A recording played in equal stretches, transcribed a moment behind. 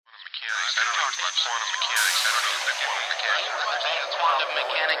mechanics. I don't know about quantum mechanics. I don't know if they're quantum mechanics. He was the main quantum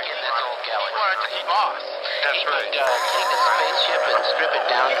mechanic in this old galaxy. What? The boss. That's he right. could take a spaceship and strip it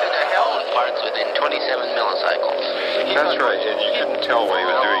down to the component parts within 27 millicycles. That's right, and you couldn't tell what he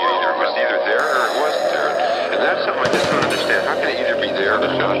was doing. It was either there or it wasn't there. And that's something I just don't understand. How can it either be there or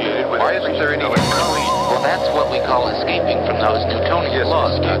associated with? Why isn't there any between? Well, that's what we call escaping from those Newtonian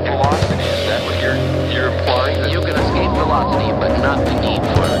laws. Velocity, is that what you're implying? That You can escape velocity, but not the need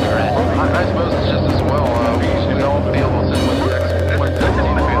for it, correct? I suppose it's just as well. We all deal with it with the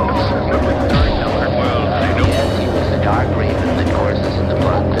fields. Yes, he was the dark raven that courses in the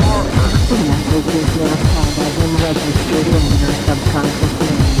blood. The message is verified as in registered in your subconscious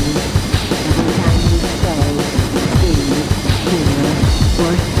mind. Every time you say, see, hear,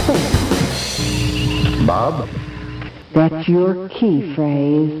 or think. Bob? That's your key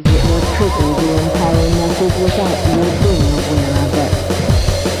phrase. It will trigger the entire message without you being aware of it.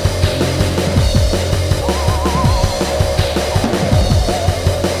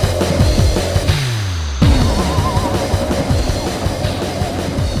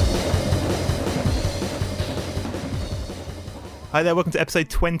 Hi there, welcome to episode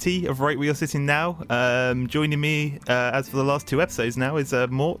 20 of Right Where You're Sitting Now. Joining me, as for the last two episodes now, is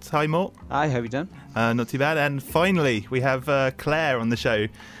Mort. Hi, Mort. Hi, how you doing? Not too bad. And finally, we have Claire on the show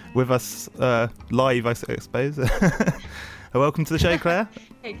with us live, I suppose. Welcome to the show, Claire.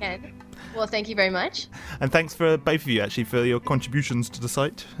 Hey, Ken. Well, thank you very much. And thanks for both of you, actually, for your contributions to the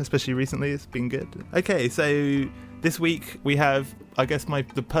site, especially recently. It's been good. Okay, so this week we have, I guess,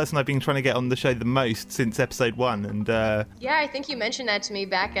 the person I've been trying to get on the show the most since episode 1. And Yeah, I think you mentioned that to me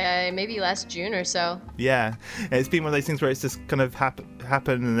back maybe last June or so. yeah, it's been one of those things where it's just kind of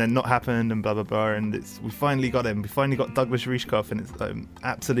happened and then not happened and blah blah blah, and we finally got him. We finally got Douglas Rushkoff, and I'm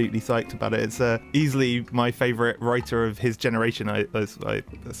absolutely psyched about it. It's easily my favourite writer of his generation, I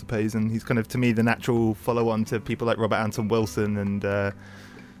suppose, and he's kind of, to me, the natural follow-on to people like Robert Anton Wilson and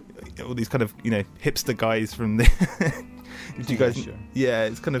all these kind of, hipster guys from the do you guys? Sure. Yeah,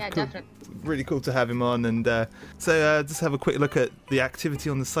 it's kind of cool. Definitely. Really cool to have him on, and so just have a quick look at the activity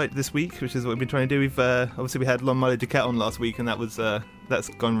on the site this week, which is what we've been trying to do. We've obviously we had Lon Milo Duquette on last week, and that's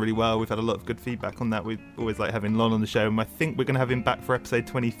gone really well. We've had a lot of good feedback on that. We always like having Lon on the show, and I think we're going to have him back for episode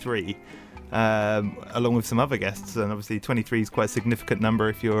 23, along with some other guests. And obviously 23 is quite a significant number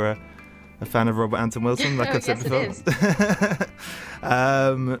if you're a fan of Robert Anton Wilson, like I've said Yes, before.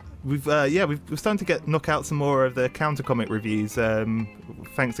 We're starting to knock out some more of the counter comic reviews.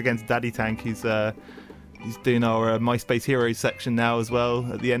 Thanks again to Daddy Tank, he's doing our MySpace Heroes section now as well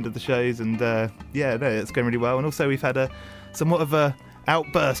at the end of the shows, and it's going really well. And also we've had somewhat of a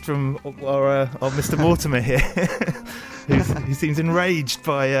outburst from our Mr. Mortimer here. He seems enraged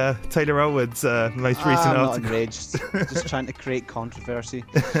by Taylor Elwood's most recent I'm not article. enraged, just trying to create controversy.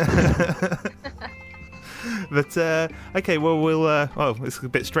 But okay, well it's a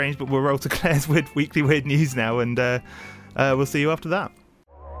bit strange, but we'll roll to Claire's weekly weird news now, and we'll see you after that.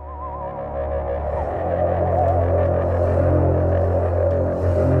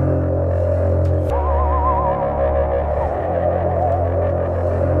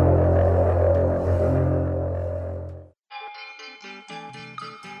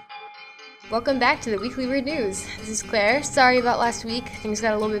 Welcome back to the Weekly Weird News. This is Claire. Sorry about last week. Things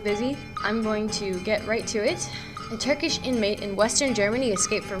got a little bit busy. I'm going to get right to it. A Turkish inmate in Western Germany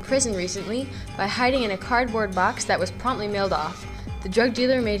escaped from prison recently by hiding in a cardboard box that was promptly mailed off. The drug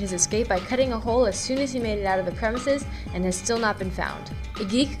dealer made his escape by cutting a hole as soon as he made it out of the premises and has still not been found. A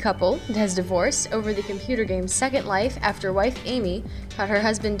geek couple has divorced over the computer game Second Life after wife Amy caught her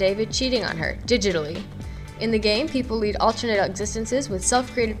husband David cheating on her, digitally. In the game, people lead alternate existences with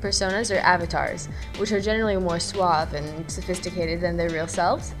self-created personas or avatars, which are generally more suave and sophisticated than their real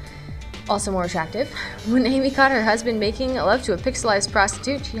selves, also more attractive. When Amy caught her husband making love to a pixelized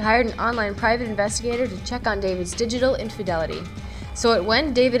prostitute, she hired an online private investigator to check on David's digital infidelity. So it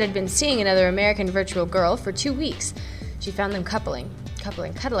went, David had been seeing another American virtual girl for 2 weeks. She found them cuddling.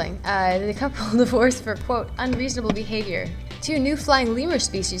 The couple divorced for, quote, unreasonable behavior. 2 new flying lemur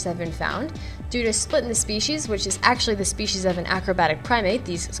species have been found. Due to a split in the species, which is actually the species of an acrobatic primate,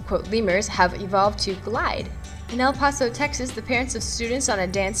 these, quote, lemurs have evolved to glide. In El Paso, Texas, the parents of students on a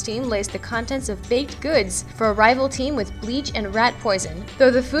dance team laced the contents of baked goods for a rival team with bleach and rat poison.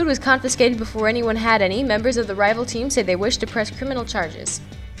 Though the food was confiscated before anyone had any, members of the rival team say they wish to press criminal charges.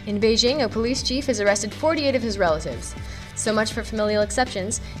 In Beijing, a police chief has arrested 48 of his relatives. So much for familial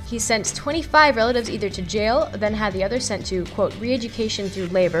exceptions. He sent 25 relatives either to jail, then had the others sent to, quote, re-education through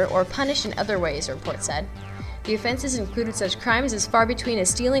labor or punished in other ways, a report said. The offenses included such crimes as far between as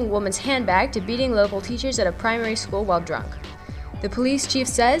stealing a woman's handbag to beating local teachers at a primary school while drunk. The police chief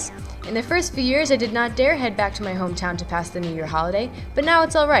says, "In the first few years, I did not dare head back to my hometown to pass the New Year holiday, but now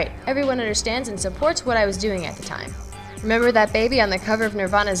it's all right. Everyone understands and supports what I was doing at the time." Remember that baby on the cover of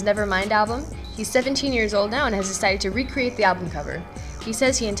Nirvana's Nevermind album? He's 17 years old now and has decided to recreate the album cover. He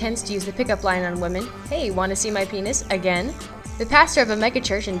says he intends to use the pickup line on women, "Hey, wanna see my penis? Again?" The pastor of a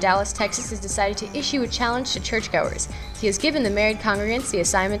megachurch in Dallas, Texas has decided to issue a challenge to churchgoers. He has given the married congregants the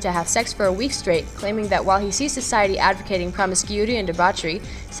assignment to have sex for a week straight, claiming that while he sees society advocating promiscuity and debauchery,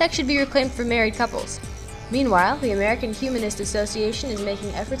 sex should be reclaimed for married couples. Meanwhile, the American Humanist Association is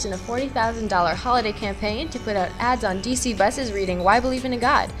making efforts in a $40,000 holiday campaign to put out ads on DC buses reading "Why Believe in a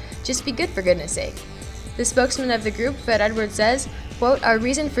God? Just be good for goodness sake." The spokesman of the group, Fred Edwards, says, quote, "Our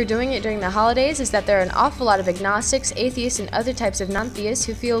reason for doing it during the holidays is that there are an awful lot of agnostics, atheists, and other types of non-theists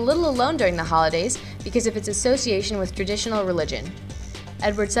who feel a little alone during the holidays because of its association with traditional religion."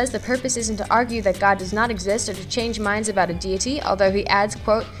 Edwards says the purpose isn't to argue that God does not exist or to change minds about a deity, although he adds,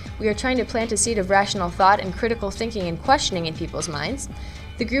 quote, "We are trying to plant a seed of rational thought and critical thinking and questioning in people's minds."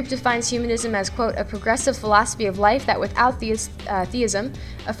 The group defines humanism as, quote, "a progressive philosophy of life that without theism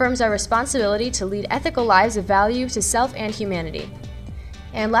affirms our responsibility to lead ethical lives of value to self and humanity."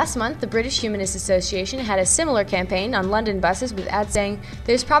 And last month, the British Humanist Association had a similar campaign on London buses with ads saying,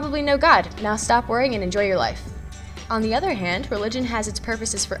 "There's probably no God, now stop worrying and enjoy your life." On the other hand, religion has its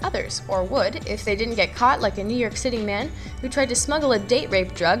purposes for others, or would, if they didn't get caught like a New York City man who tried to smuggle a date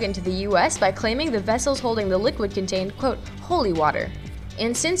rape drug into the US by claiming the vessels holding the liquid contained, quote, "holy water."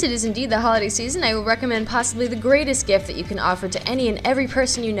 And since it is indeed the holiday season, I will recommend possibly the greatest gift that you can offer to any and every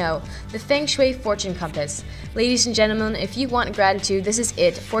person you know, the Feng Shui Fortune Compass. Ladies and gentlemen, if you want gratitude, this is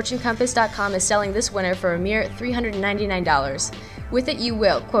it. FortuneCompass.com is selling this winner for a mere $399. With it, you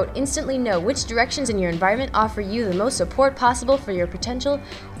will, quote, "instantly know which directions in your environment offer you the most support possible for your potential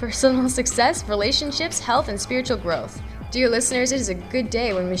personal success, relationships, health, and spiritual growth." Dear listeners, it is a good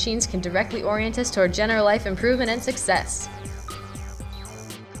day when machines can directly orient us toward general life improvement and success.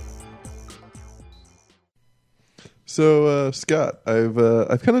 So, Scott,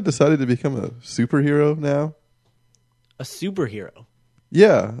 I've kind of decided to become a superhero now. A superhero?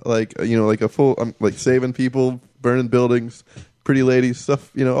 Yeah, like like a full, like saving people, burning buildings, pretty ladies,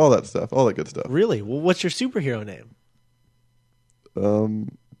 stuff, all that stuff, all that good stuff. Really? Well, what's your superhero name?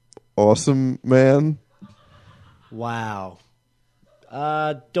 Awesome Man. Wow.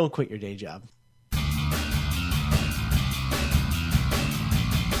 Don't quit your day job.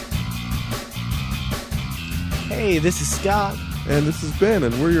 Hey, this is Scott. And this is Ben,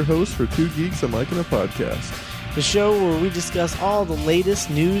 and we're your hosts for Two Geeks, a Mic and a Podcast. The show where we discuss all the latest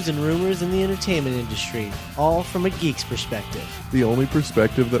news and rumors in the entertainment industry, all from a geek's perspective. The only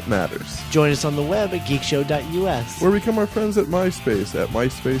perspective that matters. Join us on the web at geekshow.us. Or become our friends at MySpace at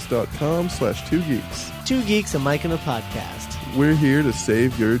myspace.com/2geeks. Two Geeks, a Mic and a Podcast. We're here to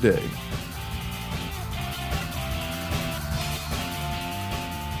save your day.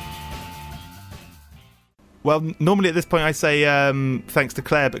 Well, normally at this point I say thanks to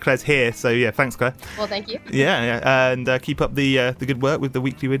Claire, but Claire's here, so yeah, thanks, Claire. Well, thank you. Yeah, and keep up the good work with the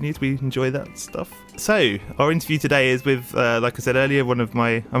Weekly Weird News. We enjoy that stuff. So, our interview today is with, like I said earlier, I'm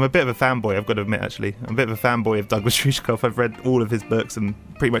a bit of a fanboy, I've got to admit, actually. I'm a bit of a fanboy of Douglas Rushkoff. I've read all of his books and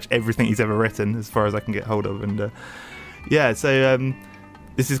pretty much everything he's ever written, as far as I can get hold of. And so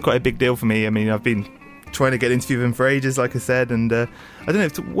this is quite a big deal for me. I mean, I've been trying to get an interview with him for ages, like I said, and I don't know,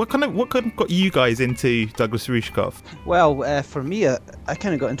 what kind of got you guys into Douglas Rushkoff? Well, for me, I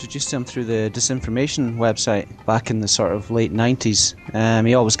kind of got introduced to him through the Disinformation website back in the sort of late 90s.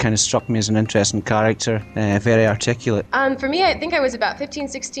 He always kind of struck me as an interesting character, very articulate. For me, I think I was about 15,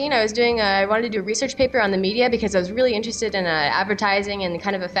 16. I wanted to do a research paper on the media because I was really interested in advertising and the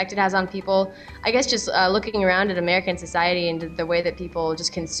kind of effect it has on people. I guess just looking around at American society and the way that people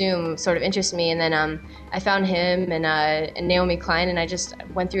just consume sort of interested me. And then I found him and Naomi Klein, and I just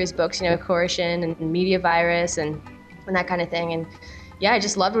went through his books, Coercion and Media Virus and that kind of thing. And yeah, I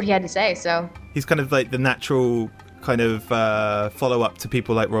just loved what he had to say. So he's kind of like the natural kind of follow-up to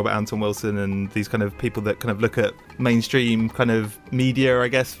people like Robert Anton Wilson and these kind of people that kind of look at mainstream kind of media, I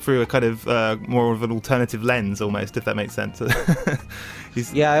guess, through a kind of more of an alternative lens almost, if that makes sense. I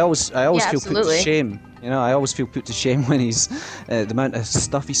always feel absolutely. put to shame. I always feel put to shame when he's the amount of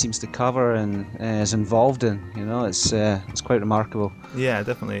stuff he seems to cover and is involved in. It's quite remarkable. Yeah,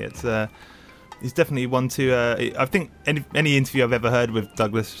 definitely. He's definitely one to. I think any interview I've ever heard with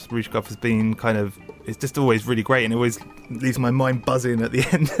Douglas Rushkoff has been kind of. It's just always really great, and it always leaves my mind buzzing at the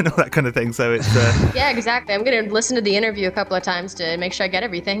end and all that kind of thing. So it's. Yeah, exactly. I'm going to listen to the interview a couple of times to make sure I get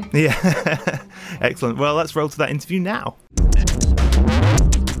everything. Yeah, excellent. Well, let's roll to that interview now.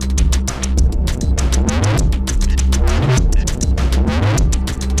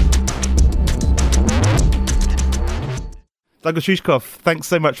 Douglas Rushkoff, thanks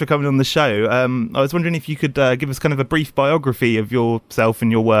so much for coming on the show. I was wondering if you could give us kind of a brief biography of yourself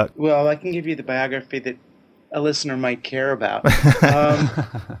and your work. Well, I can give you the biography that a listener might care about.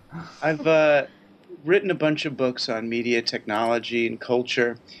 I've written a bunch of books on media, technology, and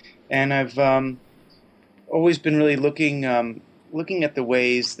culture, and I've always been really looking at the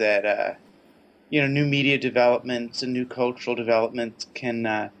ways that new media developments and new cultural developments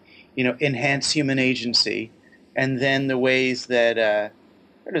can enhance human agency. And then the ways that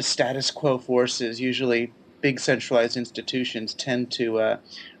sort of status quo forces, usually big centralized institutions, tend to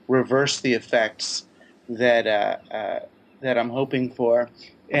reverse the effects that I'm hoping for,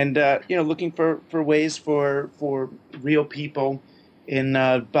 and looking for ways for real people in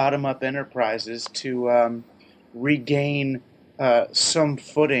bottom-up enterprises to regain some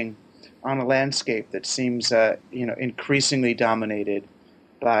footing on a landscape that seems increasingly dominated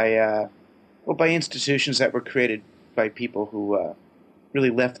by institutions that were created by people who really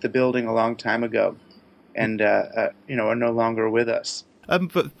left the building a long time ago and are no longer with us.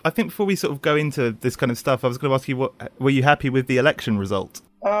 But I think before we sort of go into this kind of stuff, I was going to ask you, were you happy with the election result?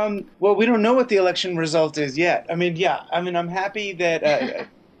 Well, we don't know what the election result is yet. I'm happy that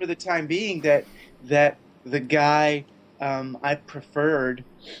for the time being that the guy I preferred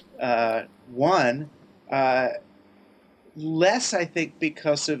won. Less, I think,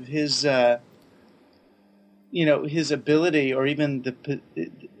 because of his his ability, or even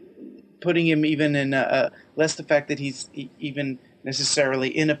putting him even in less the fact that he's even necessarily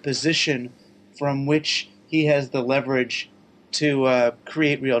in a position from which he has the leverage to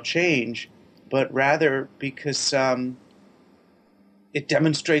create real change, but rather because it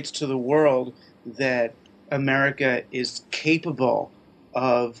demonstrates to the world that America is capable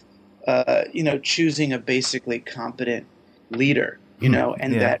of choosing a basically competent leader,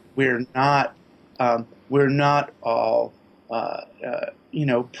 that we're not all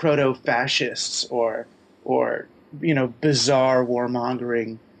proto-fascists or bizarre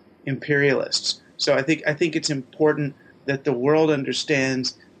warmongering imperialists. So I think it's important that the world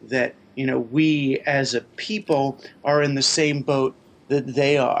understands that we as a people are in the same boat that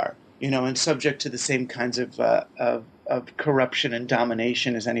they are, and subject to the same kinds of corruption and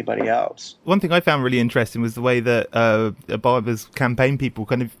domination as anybody else. One thing I found really interesting was the way that Obama's campaign people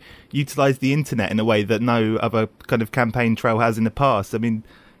kind of utilised the internet in a way that no other kind of campaign trail has in the past. I mean,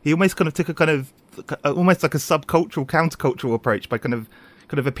 he almost kind of took a kind of almost like a subcultural, countercultural approach by kind of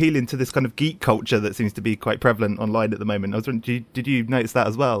appealing to this kind of geek culture that seems to be quite prevalent online at the moment. I was wondering, did you notice that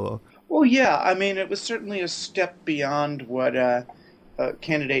as well? Or? Well, yeah. I mean, it was certainly a step beyond what a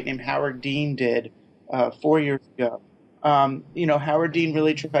candidate named Howard Dean did 4 years ago. Howard Dean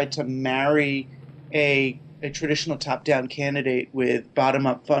really tried to marry a traditional top-down candidate with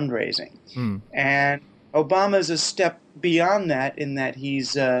bottom-up fundraising. And Obama's a step beyond that in that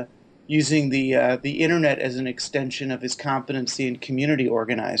he's using the internet as an extension of his competency in community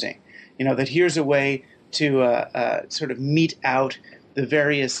organizing. That here's a way to sort of mete out the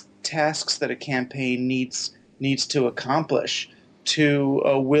various tasks that a campaign needs to accomplish to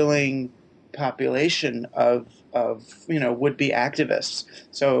a willing population of would-be activists.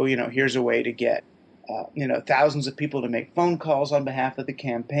 So here's a way to get thousands of people to make phone calls on behalf of the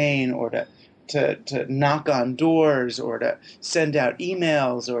campaign, or to knock on doors, or to send out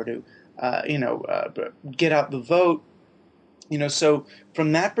emails, or to get out the vote. So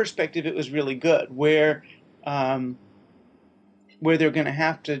from that perspective, it was really good. Where they're going to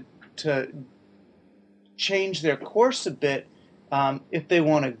have to change their course a bit if they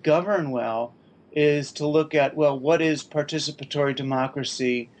want to govern well, is to look at, well, what is participatory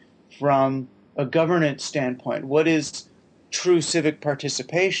democracy from a governance standpoint? What is true civic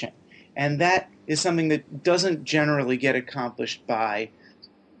participation? And that is something that doesn't generally get accomplished by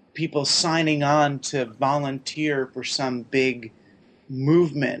people signing on to volunteer for some big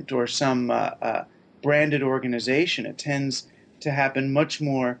movement or some branded organization. It tends to happen much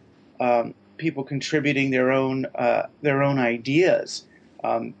more people contributing their own ideas,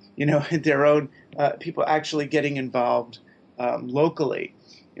 their own people actually getting involved locally.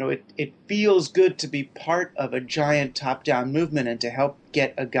 It feels good to be part of a giant top-down movement and to help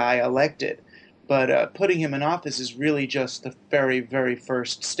get a guy elected. But putting him in office is really just the very, very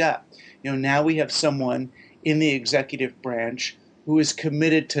first step. Now we have someone in the executive branch who is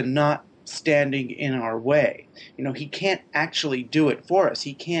committed to not standing in our way. He can't actually do it for us.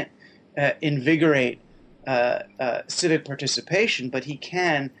 He can't invigorate civic participation, but he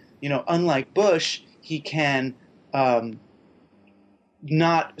can, unlike Bush, he can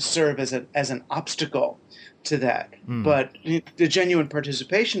not serve as an obstacle to that. But the genuine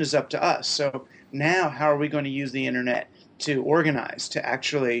participation is up to us. So now how are we going to use the internet to organize, to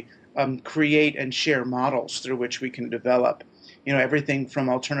actually create and share models through which we can develop, everything from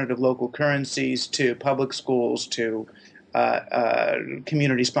alternative local currencies to public schools to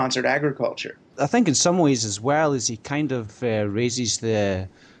community-sponsored agriculture. I think in some ways as well as he kind of raises the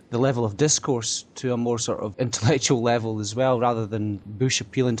level of discourse to a more sort of intellectual level as well, rather than Bush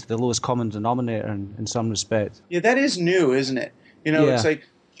appealing to the lowest common denominator in some respect. Yeah, that is new, isn't it? Yeah. It's like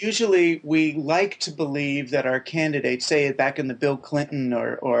usually we like to believe that our candidates, say back in the Bill Clinton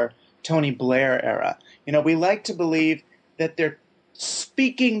or Tony Blair era, we like to believe that they're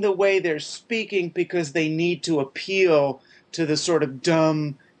speaking the way they're speaking because they need to appeal to the sort of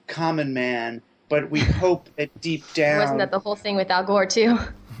dumb common man, but we hope that deep down... Wasn't that the whole thing with Al Gore, too?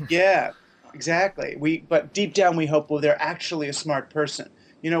 Yeah, exactly. But deep down we hope, well, they're actually a smart person.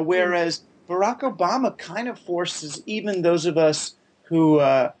 Whereas Barack Obama kind of forces even those of us who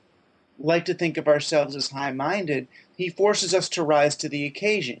like to think of ourselves as high-minded, he forces us to rise to the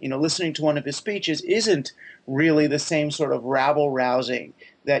occasion. Listening to one of his speeches isn't really the same sort of rabble-rousing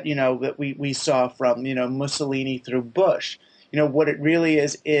that, that we saw from, Mussolini through Bush. What it really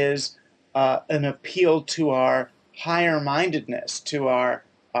is an appeal to our higher-mindedness, to our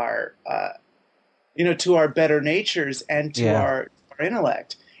to our better natures and to our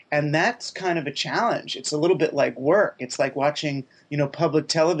intellect. And that's kind of a challenge. It's a little bit like work. It's like watching, public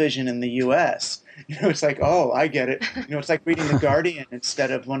television in the U.S. It's like, oh, I get it. It's like reading The Guardian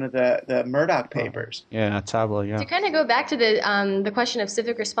instead of one of the Murdoch papers. Yeah, tabloid, yeah. To kind of go back to the question of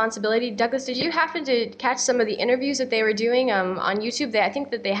civic responsibility, Douglas, did you happen to catch some of the interviews that they were doing on YouTube? I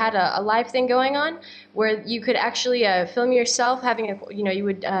think that they had a live thing going on where you could actually film yourself having you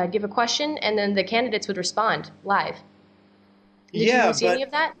would give a question and then the candidates would respond live. Did you see any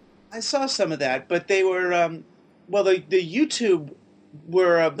of that? I saw some of that, but they were, the YouTube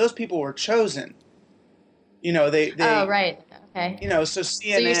were, those people were chosen. They oh, right. Okay. So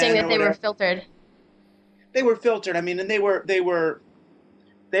CNN. So you're saying that they were filtered? They were filtered. I mean, and they were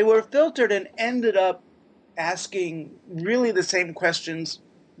filtered and ended up asking really the same questions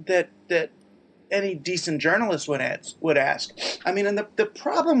that any decent journalist would ask. I mean, and the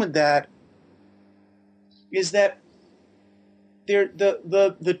problem with that is that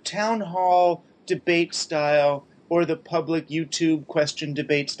the town hall debate style or the public YouTube question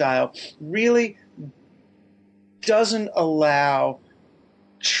debate style really doesn't allow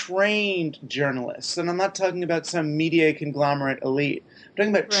trained journalists, and I'm not talking about some media conglomerate elite, I'm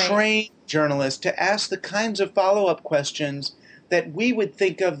talking about trained journalists to ask the kinds of follow-up questions that we would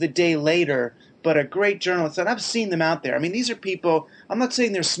think of the day later, but a great journalist, and I've seen them out there. I mean, these are people, I'm not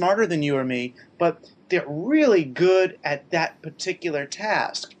saying they're smarter than you or me, but they're really good at that particular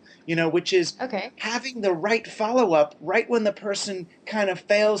task, which is having the right follow-up right when the person kind of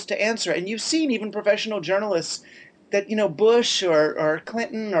fails to answer. And you've seen even professional journalists that, Bush or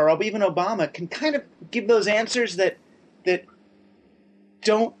Clinton or even Obama can kind of give those answers that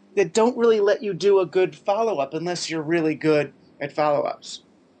don't really let you do a good follow-up unless you're really good at follow-ups.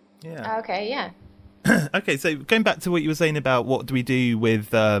 Yeah. Okay, yeah. Okay, so going back to what you were saying about what do we do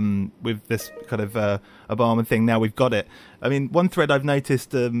with this kind of Obama thing now we've got it. I mean, one thread I've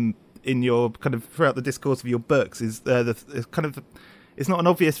noticed in your kind of throughout the discourse of your books is it's not an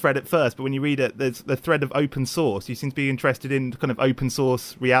obvious thread at first, but when you read it, there's the thread of open source. You seem to be interested in kind of open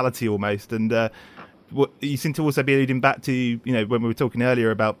source reality almost, and what you seem to also be alluding back to, when we were talking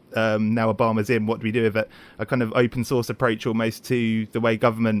earlier about now Obama's in, what do we do with it? A kind of open source approach almost to the way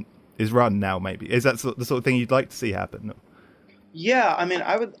government is run now, maybe. Is that the sort of thing you'd like to see happen? Yeah, I mean,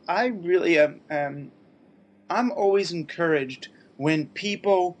 I really am. I'm always encouraged when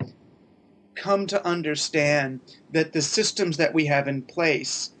people come to understand that the systems that we have in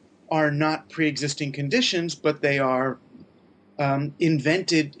place are not pre-existing conditions, but they are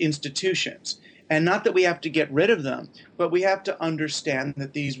invented institutions. And not that we have to get rid of them, but we have to understand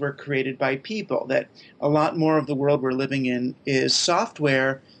that these were created by people, that a lot more of the world we're living in is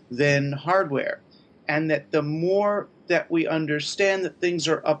software than hardware. And that the more that we understand that things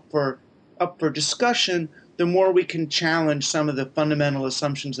are up for discussion, the more we can challenge some of the fundamental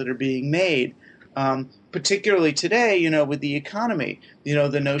assumptions that are being made. Particularly today, with the economy,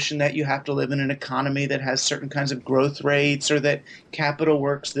 the notion that you have to live in an economy that has certain kinds of growth rates, or that capital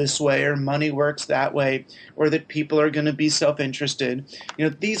works this way or money works that way, or that people are going to be self-interested.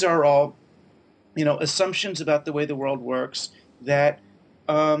 These are all, assumptions about the way the world works that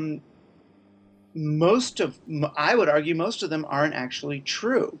I would argue most of them aren't actually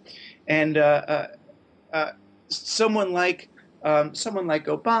true. And someone like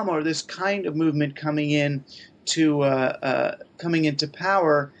Obama, or this kind of movement coming into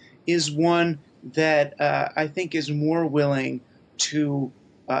power, is one that I think is more willing to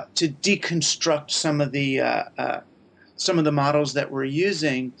deconstruct some of the models that we're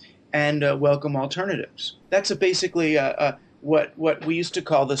using and welcome alternatives. That's basically what we used to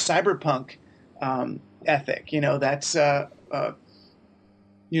call the cyberpunk ethic. That's the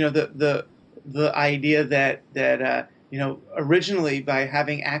idea that originally by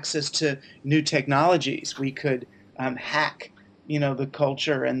having access to new technologies, we could hack the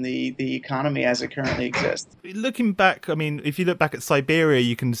culture and the economy as it currently exists. Looking back, I mean, if you look back at Siberia,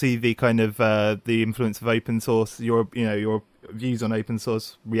 you can see the kind of the influence of open source. Your views on open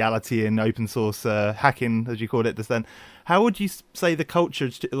source reality and open source hacking, as you called it just then. How would you say the culture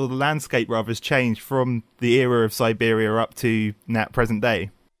or the landscape rather has changed from the era of Siberia up to now present day,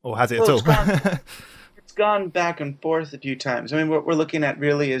 or has it at all? It's gone back and forth a few times. I mean, what we're looking at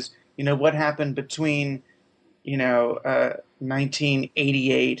really is what happened between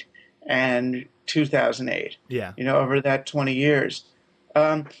 1988 and 2008. Yeah. Over that 20 years.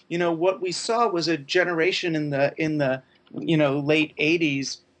 What we saw was a generation in the late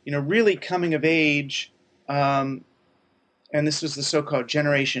 80s, really coming of age, and this was the so-called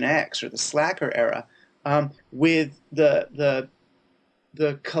Generation X or the Slacker era, with the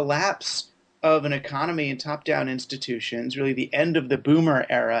collapse of an economy and top-down institutions, really the end of the boomer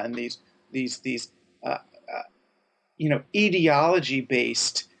era, and these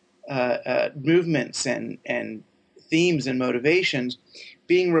ideology-based movements and themes and motivations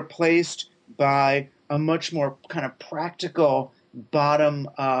being replaced by a much more kind of practical,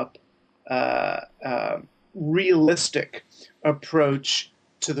 bottom-up, realistic approach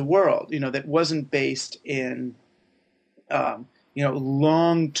to the world, that wasn't based in,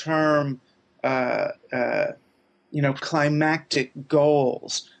 long-term, climactic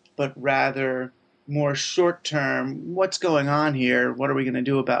goals, but rather more short-term, what's going on here? What are we going to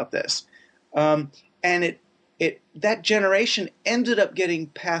do about this? And that generation ended up getting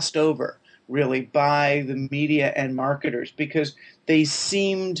passed over, really, by the media and marketers because they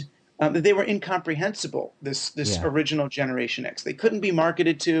seemed they were incomprehensible. This original Generation X, they couldn't be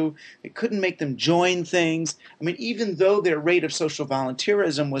marketed to. They couldn't make them join things. I mean, even though their rate of social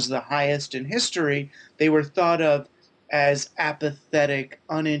volunteerism was the highest in history, they were thought of as apathetic,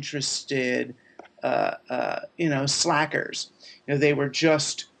 uninterested, slackers. They were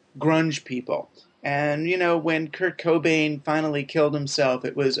just grunge people. And, when Kurt Cobain finally killed himself,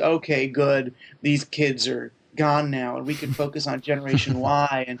 it was, okay, good, these kids are gone now, and we can focus on Generation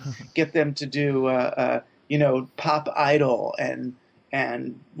Y and get them to do, Pop Idol and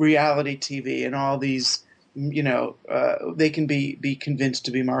reality TV and all these, they can be convinced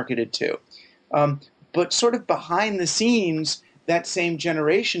to be marketed to. But sort of behind the scenes, that same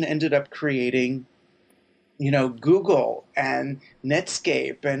generation ended up creating Google and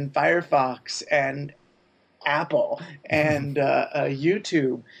Netscape and Firefox and Apple and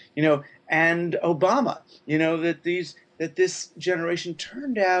YouTube, and Obama, that this generation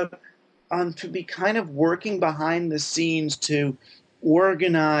turned out to be kind of working behind the scenes to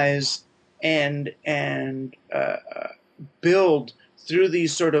organize and build through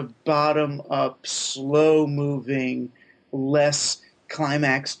these sort of bottom-up, slow-moving, less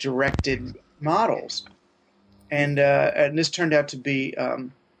climax-directed models. And this turned out to be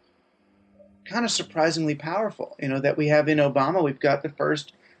kind of surprisingly powerful. That we have in Obama, we've got the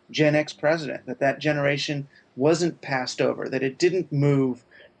first Gen X president. That generation wasn't passed over. That it didn't move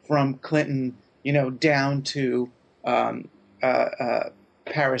from Clinton, down to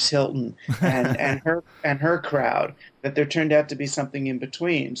Paris Hilton and her crowd. That there turned out to be something in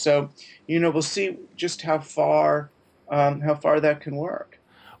between. So, we'll see just how far that can work.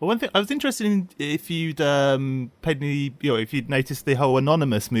 Well, one thing I was interested in if you'd paid any, if you'd noticed the whole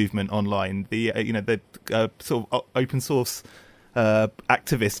anonymous movement online, the sort of open source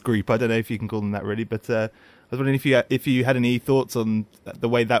activist group. I don't know if you can call them that really, but I was wondering if you had any thoughts on the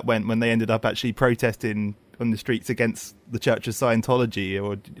way that went when they ended up actually protesting on the streets against the Church of Scientology,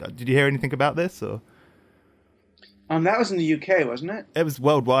 or did you hear anything about this? Or that was in the UK, wasn't it? It was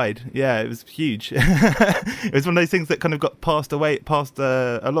worldwide. Yeah, it was huge. It was one of those things that kind of got passed a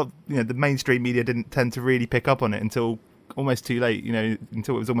lot. The mainstream media didn't tend to really pick up on it until almost too late.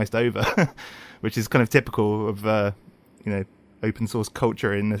 Until it was almost over, which is kind of typical of open source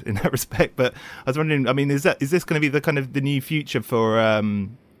culture in that respect. But I was wondering, I mean, is this going to be the kind of the new future for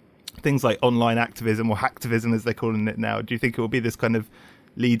things like online activism or hacktivism as they're calling it now? Do you think it will be this kind of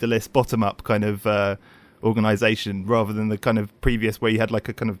leaderless, bottom up kind of organization rather than the kind of previous where you had like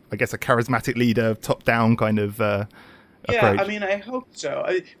a kind of, I guess, a charismatic leader, top down kind of approach? I mean, I hope so.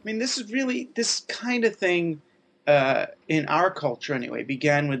 I mean, this kind of thing in our culture anyway,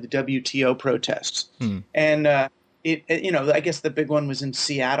 began with the WTO protests. Hmm. And I guess the big one was in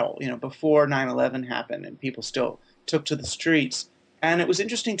Seattle, before 9/11 happened, and people still took to the streets. And it was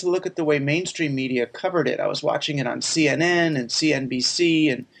interesting to look at the way mainstream media covered it. I was watching it on CNN and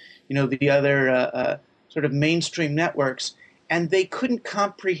CNBC and, the other sort of mainstream networks, and they couldn't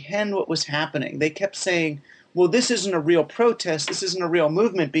comprehend what was happening. They kept saying, well, this isn't a real protest, this isn't a real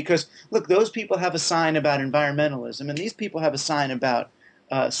movement, because, look, those people have a sign about environmentalism, and these people have a sign about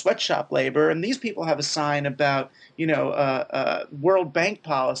sweatshop labor, and these people have a sign about, World Bank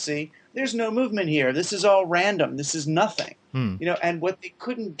policy. There's no movement here. This is all random. This is nothing. And what they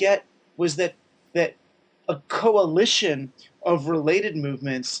couldn't get was that a coalition of related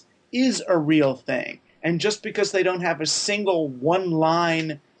movements is a real thing. And just because they don't have a single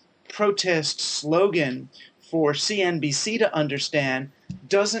one-line protest slogan for CNBC to understand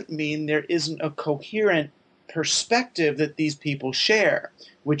doesn't mean there isn't a coherent perspective that these people share,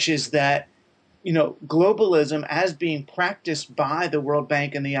 which is that, globalism as being practiced by the World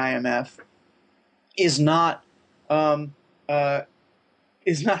Bank and the IMF is not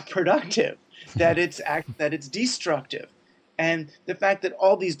productive, that it's destructive. And the fact that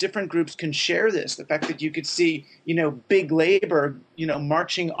all these different groups can share this, the fact that you could see, big labor,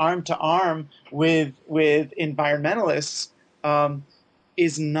 marching arm to arm with environmentalists,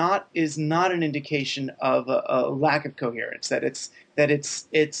 is not an indication of a lack of coherence. That it's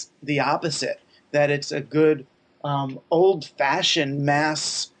the opposite. That it's a good old-fashioned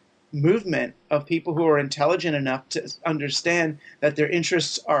mass movement of people who are intelligent enough to understand that their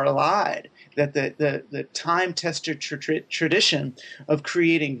interests are allied, that the time-tested tradition of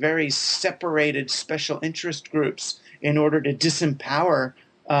creating very separated special interest groups in order to disempower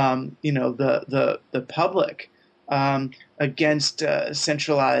the public against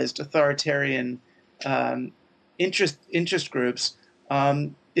centralized authoritarian interest groups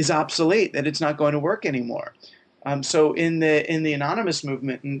is obsolete, that it's not going to work anymore. So in the anonymous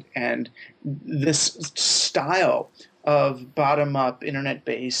movement and this style of bottom-up,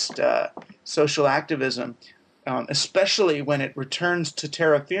 internet-based social activism, especially when it returns to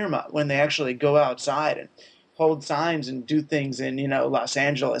terra firma, when they actually go outside and hold signs and do things in Los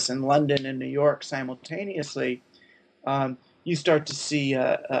Angeles and London and New York simultaneously, you start to see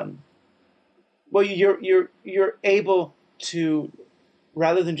you're able to,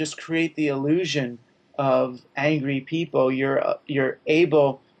 rather than just create the illusion of angry people, you're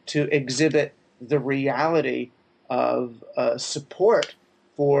able to exhibit the reality of support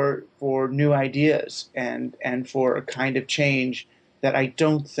for new ideas and for a kind of change that I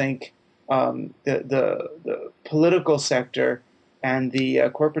don't think the political sector and the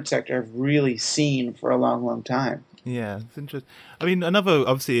corporate sector have really seen for a long, long time. Yeah, it's interesting. I mean, another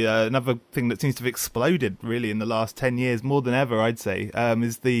thing that seems to have exploded really in the last 10 years, more than ever, I'd say,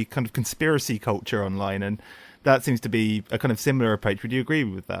 is the kind of conspiracy culture online. And that seems to be a kind of similar approach. Would you agree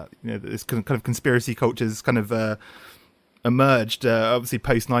with that? This kind of conspiracy culture has kind of emerged, obviously,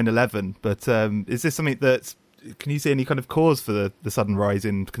 post 9/11. But is this something that's, can you see any kind of cause for the sudden rise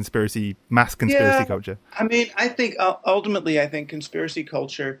in mass conspiracy culture? I mean, I think ultimately, conspiracy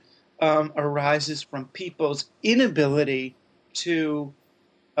culture arises from people's inability to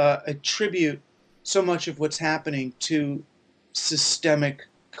attribute so much of what's happening to systemic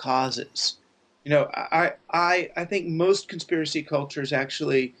causes. I think most conspiracy culture is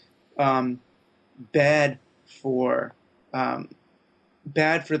actually bad for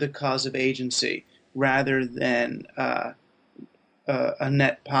the cause of agency rather than a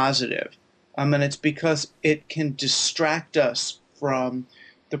net positive. And it's because it can distract us from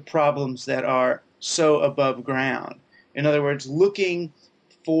the problems that are so above ground. In other words, looking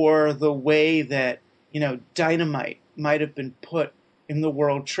for the way that, dynamite might have been put in the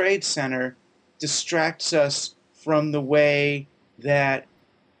World Trade Center distracts us from the way that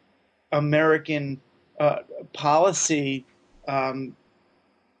American policy,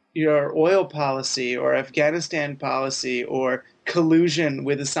 your oil policy or Afghanistan policy or collusion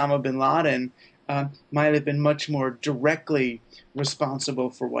with Osama bin Laden might have been much more directly responsible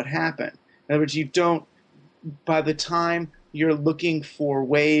for what happened. In other words, by the time you're looking for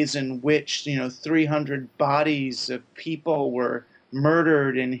ways in which, 300 bodies of people were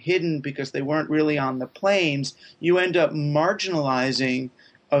murdered and hidden because they weren't really on the planes, you end up marginalizing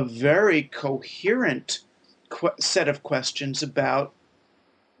a very coherent set of questions about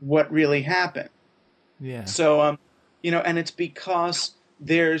what really happened. Yeah. So, and it's because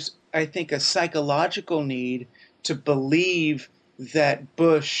there's, I think, a psychological need to believe that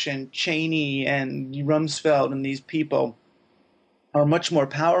Bush and Cheney and Rumsfeld and these people are much more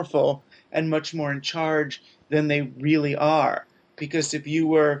powerful and much more in charge than they really are. Because if you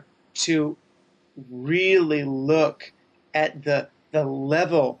were to really look at the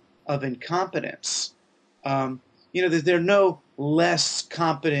level of incompetence, they're no less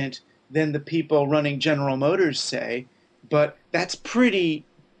competent than the people running General Motors, say, but that's pretty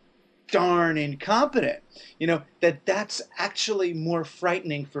darn incompetent. That's actually more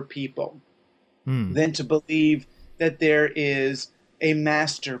frightening for people than to believe that there is a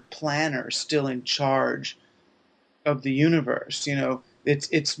master planner still in charge of the universe.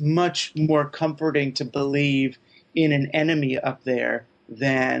 It's much more comforting to believe in an enemy up there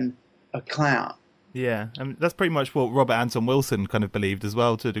than a clown. Yeah, I mean, that's pretty much what Robert Anton Wilson kind of believed as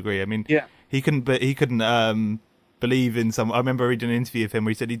well, to a degree. I mean, yeah. he couldn't believe in some. I remember reading an interview of him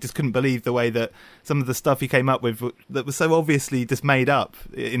where he said he just couldn't believe the way that some of the stuff he came up with that was so obviously just made up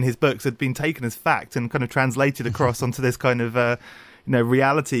in his books had been taken as fact and kind of translated across onto this kind of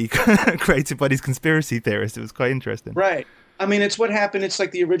reality created by these conspiracy theorists. It was quite interesting. Right. I mean, it's what happened. It's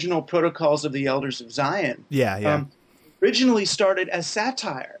like the original Protocols of the Elders of Zion. Yeah. Originally started as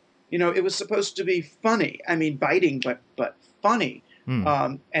satire. It was supposed to be funny. I mean, biting, but funny.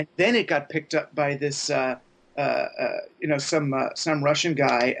 And then it got picked up by this, some Russian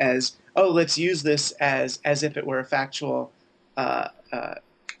guy as, let's use this as if it were a factual, as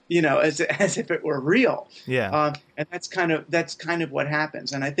if it were real. Yeah. And that's kind of what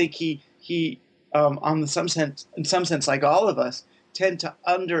happens. And I think he in some sense, like all of us, tend to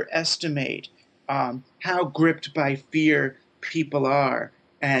underestimate how gripped by fear people are,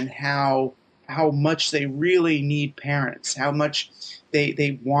 and how much they really need parents, how much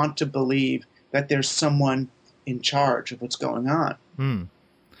they want to believe that there's someone in charge of what's going on.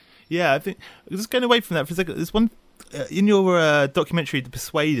 Yeah, I think just going away from that for a second. There's one in your documentary, The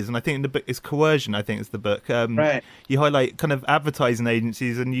Persuaders, and I think in the book is Coercion. I think is the book. Right. You highlight kind of advertising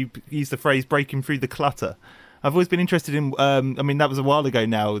agencies, and you use the phrase "breaking through the clutter." I've always been interested in. I mean, that was a while ago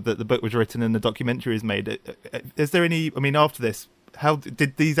now that the book was written and the documentary was made. Is there any? I mean, after this, how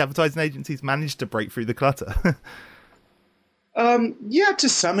did these advertising agencies manage to break through the clutter? Yeah, to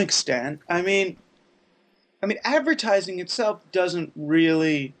some extent. I mean, advertising itself doesn't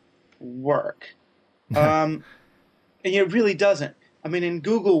really work. And it really doesn't. I mean, and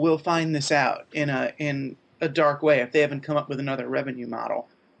Google will find this out in a dark way if they haven't come up with another revenue model.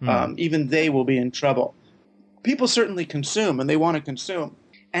 Even they will be in trouble. People certainly consume, and they want to consume.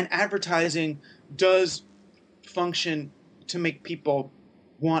 And advertising does function to make people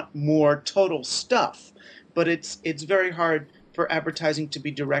want more total stuff. But it's very hard for advertising to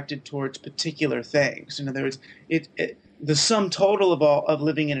be directed towards particular things. In other words, the sum total of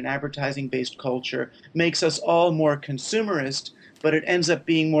living in an advertising-based culture makes us all more consumerist, but it ends up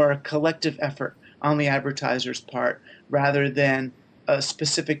being more a collective effort on the advertiser's part rather than a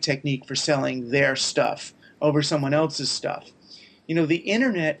specific technique for selling their stuff over someone else's stuff. The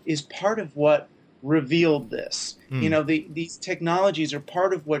internet is part of what revealed this. These technologies are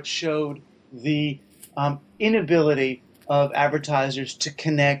part of what showed the inability of advertisers to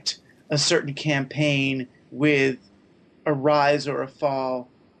connect a certain campaign with a rise or a fall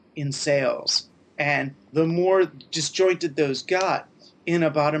in sales. And the more disjointed those got in a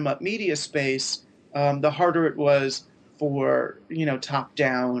bottom-up media space, the harder it was for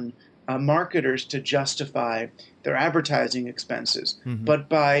top-down marketers to justify their advertising expenses. Mm-hmm. But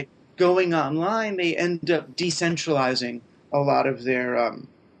by going online, they end up decentralizing a lot of their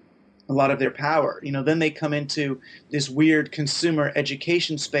power. Then they come into this weird consumer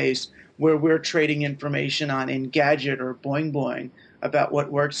education space where we're trading information on Engadget or Boing Boing about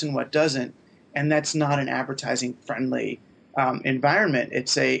what works and what doesn't, and that's not an advertising-friendly environment.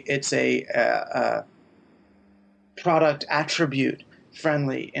 It's a product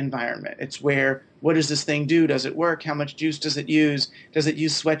attribute-friendly environment. It's where, what does this thing do? Does it work? How much juice does it use? Does it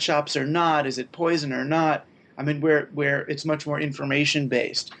use sweatshops or not? Is it poison or not? I mean, where it's much more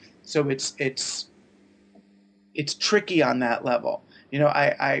information-based. So it's tricky on that level.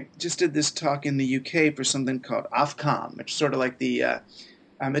 I just did this talk in the UK for something called Ofcom, which is sort of like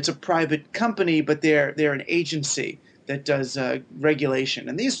it's a private company, but they're an agency that does regulation.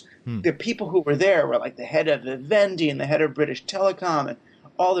 And the people who were there were like the head of Vivendi and the head of British Telecom and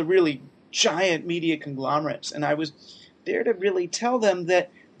all the really giant media conglomerates. And I was there to really tell them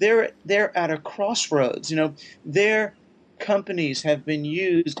that they're at a crossroads. Their companies have been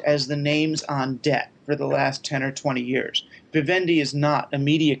used as the names on debt for the last 10 or 20 years. Vivendi is not a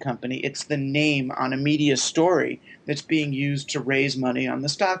media company. It's the name on a media story that's being used to raise money on the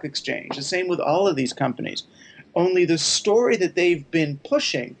stock exchange. The same with all of these companies. Only the story that they've been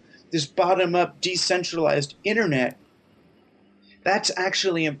pushing, this bottom-up decentralized internet, that's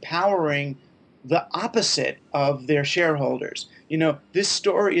actually empowering the opposite of their shareholders. This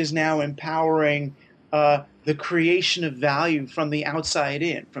story is now empowering the creation of value from the outside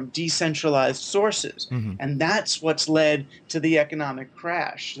in, from decentralized sources. And that's what's led to the economic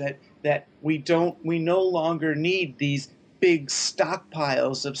crash, that we no longer need these big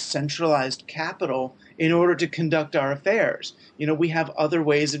stockpiles of centralized capital in order to conduct our affairs. We have other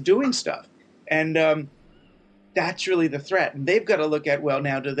ways of doing stuff. And that's really the threat. And they've got to look at, well,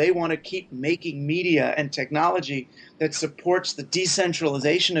 now, do they want to keep making media and technology that supports the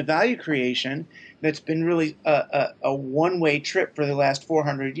decentralization of value creation that's been really a one-way trip for the last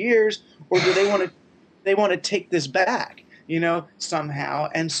 400 years, or do they want to take this back, somehow,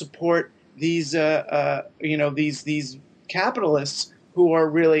 and support these these capitalists who are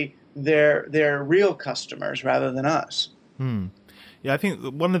really their real customers rather than us? Yeah, I think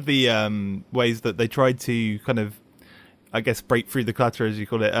one of the ways that they tried to kind of, I guess, break through the clutter, as you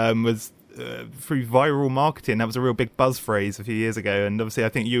call it, was through viral marketing. That was a real big buzz phrase a few years ago, and obviously I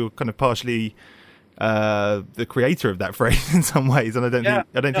think you were kind of partially the creator of that phrase in some ways. And I don't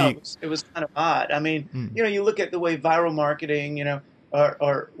think it was kind of odd. I mean, you look at the way viral marketing,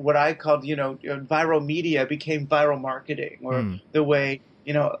 or what I called, viral media became viral marketing, or the way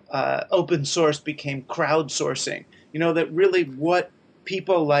open source became crowdsourcing. That really what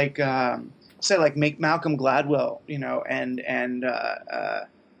people like, say, like Malcolm Gladwell,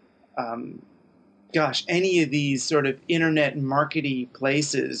 any of these sort of internet marketing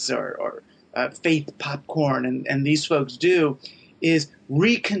places or Faith Popcorn and these folks do is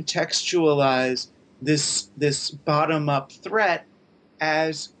recontextualize this bottom-up threat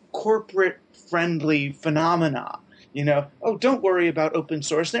as corporate-friendly phenomena. Oh, don't worry about open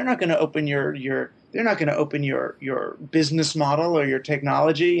source. They're not going to open they're not going to open your business model or your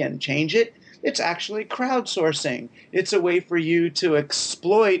technology and change it. It's actually crowdsourcing. It's a way for you to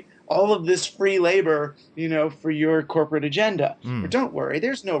exploit all of this free labor, for your corporate agenda. But don't worry,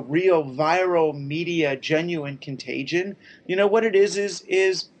 there's no real viral media genuine contagion. What it is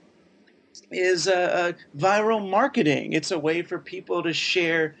viral marketing. It's a way for people to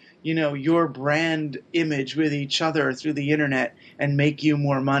share, your brand image with each other through the internet and make you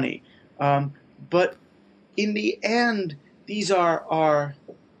more money. But in the end, these are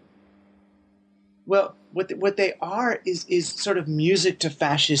well, what they are is sort of music to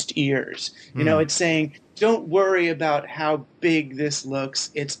fascist ears. It's saying, don't worry about how big this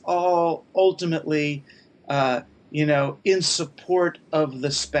looks. It's all ultimately, in support of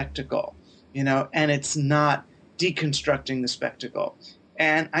the spectacle, and it's not deconstructing the spectacle.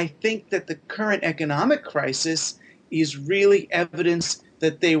 And I think that the current economic crisis is really evidence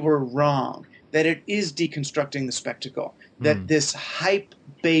that they were wrong, that it is deconstructing the spectacle, that this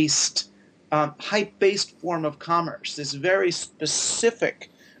hype-based form of commerce, this very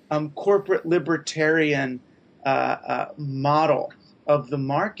specific corporate libertarian model of the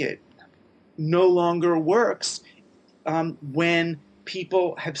market, no longer works when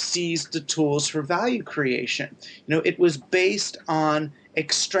people have seized the tools for value creation. It was based on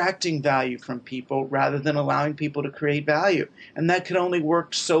extracting value from people rather than allowing people to create value. And that could only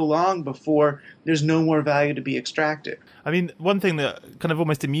work so long before there's no more value to be extracted. I mean, one thing that kind of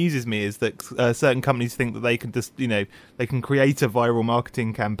almost amuses me is that certain companies think that they can just, they can create a viral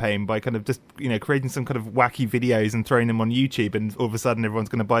marketing campaign by kind of just, creating some kind of wacky videos and throwing them on YouTube, and all of a sudden everyone's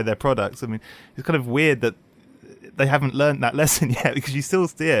going to buy their products. I mean, it's kind of weird that they haven't learned that lesson yet, because you still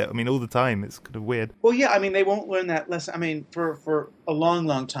see it. I mean, all the time. It's kind of weird. Well, yeah. I mean, they won't learn that lesson. I mean, for a long,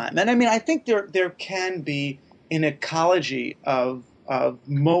 long time. And I mean, I think there can be an ecology of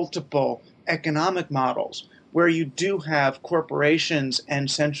multiple economic models where you do have corporations and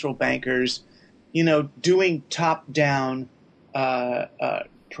central bankers, doing top-down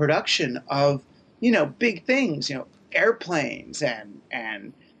production of, big things, airplanes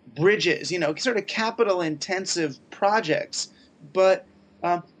and bridges, sort of capital-intensive projects. But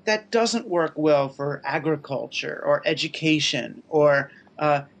that doesn't work well for agriculture or education or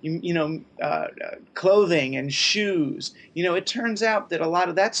clothing and shoes. It turns out that a lot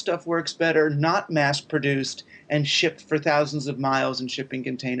of that stuff works better not mass-produced and shipped for thousands of miles in shipping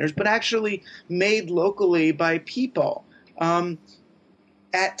containers, but actually made locally by people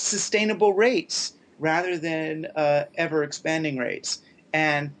at sustainable rates rather than ever-expanding rates.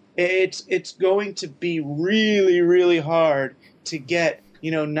 And it's going to be really, really hard to get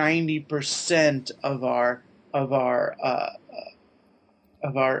 90% of our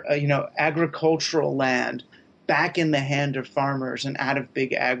agricultural land back in the hand of farmers and out of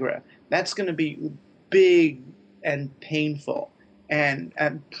big agri. That's going to be big and painful,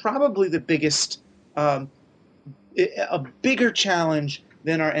 and probably the biggest, a bigger challenge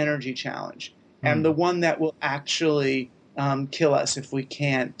than our energy challenge. and the one that will actually kill us if we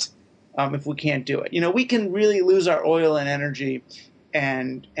can't do it. You know, we can really lose our oil and energy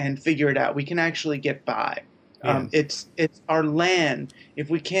and figure it out. We can actually get by. Yeah. It's our land. If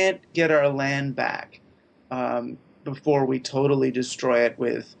we can't get our land back before we totally destroy it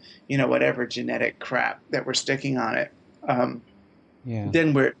with, you know, whatever genetic crap that we're sticking on it,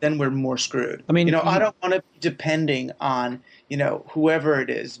 then we're more screwed. I mean, you know, I don't want to be depending on, you know, whoever it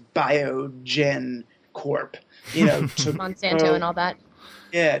is, Biogen Corp, you know, to Monsanto and all that.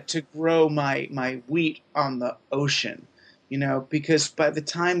 Yeah, to grow my wheat on the ocean, you know, because by the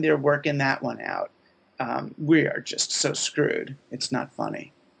time they're working that one out, we are just so screwed. It's not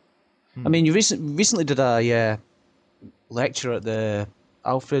funny. I mean, you recently did a lecture at the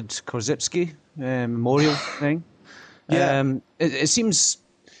Alfred Korzybski Memorial thing. Yeah. It seems,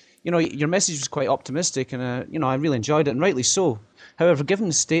 you know, your message was quite optimistic, and you know, I really enjoyed it, and rightly so. However, given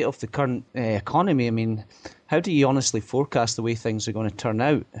the state of the current economy, I mean, how do you honestly forecast the way things are going to turn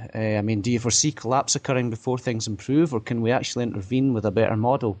out? I mean, do you foresee collapse occurring before things improve, or can we actually intervene with a better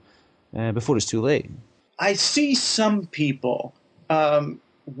model before it's too late? I see some people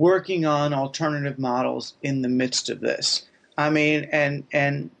working on alternative models in the midst of this. I mean, and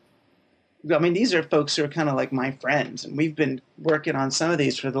I mean, these are folks who are kind of like my friends, and we've been working on some of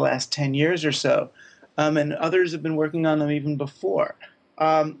these for the last 10 years or so, and others have been working on them even before.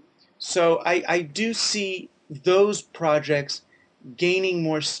 So I do see those projects gaining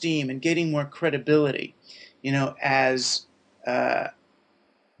more steam and getting more credibility, you know, as the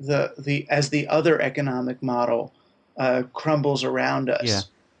other economic model crumbles around us.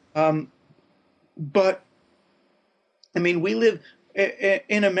 Yeah. But I mean, we live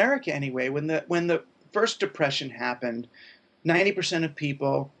in America anyway. When the first Depression happened, 90% of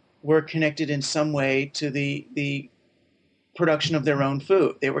people were connected in some way to the production of their own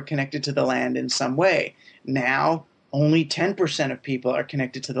food. They were connected to the land in some way. Now, only 10% of people are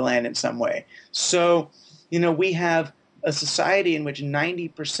connected to the land in some way. So, you know, we have a society in which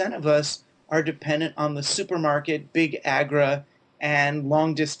 90% of us are dependent on the supermarket, big agri, and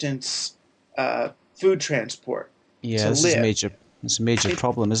long-distance food transport. Yeah, this is major. It's a major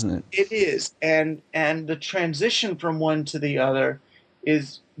problem, isn't it? It is, and the transition from one to the other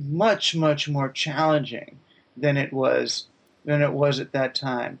is much, much more challenging than it was at that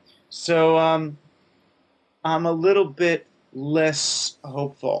time. So I'm a little bit less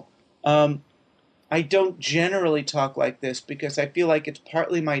hopeful. I don't generally talk like this because I feel like it's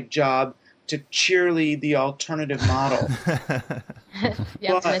partly my job to cheerlead the alternative model. Be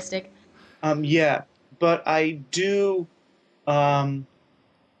optimistic. Yeah, but I do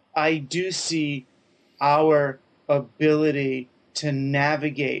see our ability to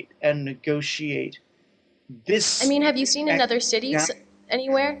navigate and negotiate this. I mean, have you seen in other cities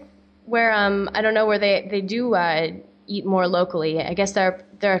anywhere where I don't know, where they do eat more locally? I guess there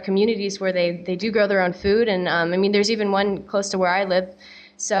are communities where they do grow their own food, and I mean, there's even one close to where I live.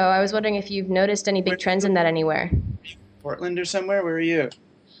 So I was wondering if you've noticed any big trends in that anywhere. Portland or somewhere? Where are you?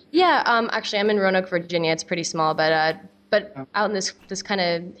 Yeah, actually, I'm in Roanoke, Virginia. It's pretty small, but out in this kind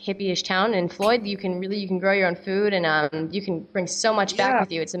of hippie-ish town in Floyd, you can grow your own food, and you can bring so much back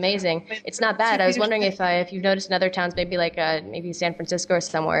with you. It's amazing. It's not bad. I was wondering if you've noticed in other towns, maybe like maybe San Francisco or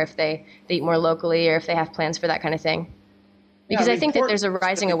somewhere, if they eat more locally, or if they have plans for that kind of thing. Because I think that there's a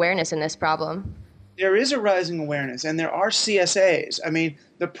rising awareness in this problem. There is a rising awareness, and there are CSAs. I mean,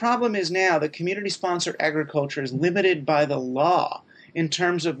 the problem is now that community-sponsored agriculture is limited by the law in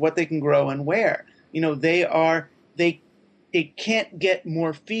terms of what they can grow and where. You know, they can't get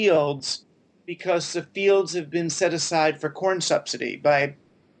more fields because the fields have been set aside for corn subsidy by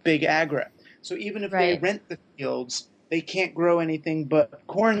Big Agri. So even if they rent the fields, they can't grow anything but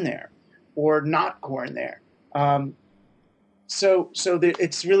corn there or not corn there. So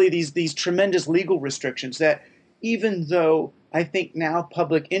it's really these tremendous legal restrictions that, even though I think now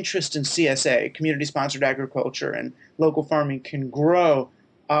public interest in CSA, community-sponsored agriculture, and local farming can grow,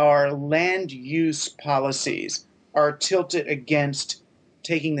 our land use policies are tilted against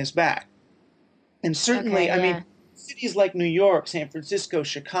taking this back. And certainly, I mean, cities like New York, San Francisco,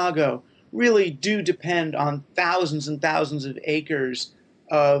 Chicago really do depend on thousands and thousands of acres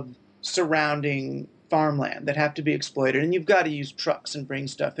of surrounding farmland that have to be exploited, and you've got to use trucks and bring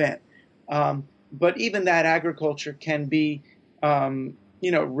stuff in. But even that agriculture can be,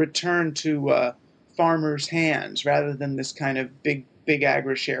 returned to farmers' hands rather than this kind of big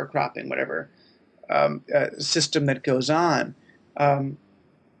agri sharecropping, whatever system that goes on.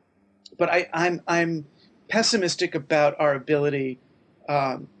 But I'm pessimistic about our ability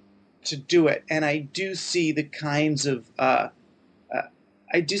to do it, and I do see the kinds of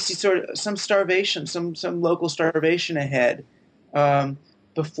I do see sort of some starvation, some local starvation ahead,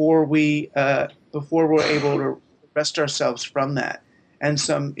 before we're able to wrest ourselves from that, and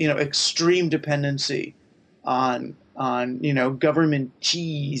some extreme dependency on government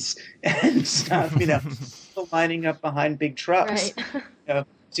cheese and stuff, people lining up behind big trucks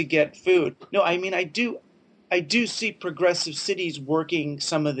to get food. No, I mean I do see progressive cities working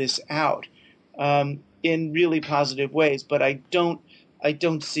some of this out in really positive ways, but I don't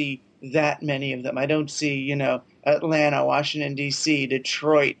see that many of them. I don't see Atlanta, Washington D.C.,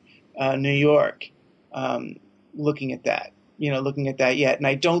 Detroit, New York looking at that yet, and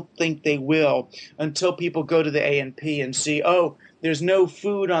I don't think they will until people go to the A&P and see, oh, there's no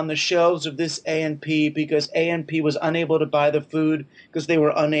food on the shelves of this A&P because A&P was unable to buy the food because they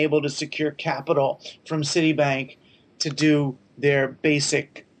were unable to secure capital from Citibank to do their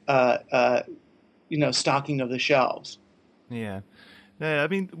basic stocking of the shelves. Yeah. I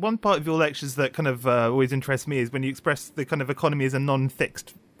mean, one part of your lectures that kind of always interests me is when you express the kind of economy as a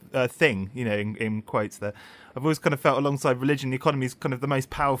non-fixed thing, in quotes there. I've always kind of felt alongside religion, the economy is kind of the most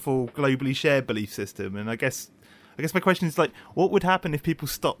powerful, globally shared belief system. And I guess my question is what would happen if people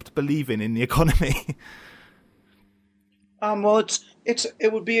stopped believing in the economy? Well,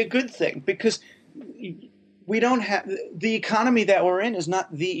 it would be a good thing because we don't have the economy that we're in is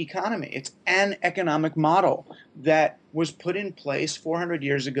not the economy. It's an economic model that was put in place 400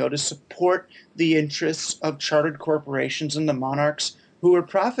 years ago to support the interests of chartered corporations and the monarchs who were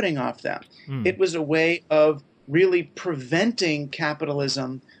profiting off them. It was a way of really preventing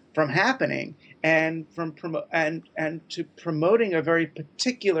capitalism from happening and from to promoting a very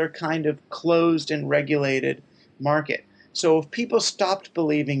particular kind of closed and regulated market. So if people stopped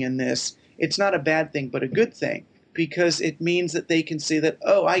believing in this, it's not a bad thing, but a good thing, because it means that they can see that,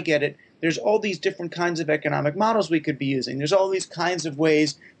 oh, I get it. There's all these different kinds of economic models we could be using. There's all these kinds of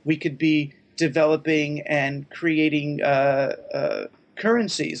ways we could be developing and creating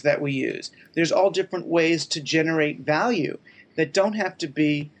currencies that we use. There's all different ways to generate value that don't have to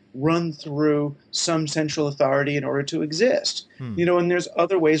be run through some central authority in order to exist. And there's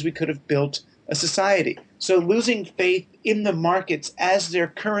other ways we could have built a society. So losing faith in the markets as they're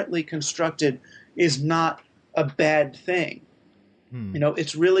currently constructed is not a bad thing.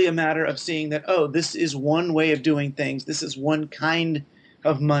 It's really a matter of seeing that, oh, this is one way of doing things. This is one kind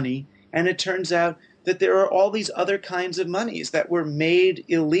of money. And it turns out that there are all these other kinds of monies that were made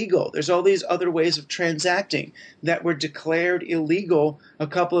illegal. There's all these other ways of transacting that were declared illegal a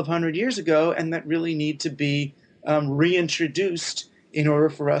couple of hundred years ago and that really need to be reintroduced in order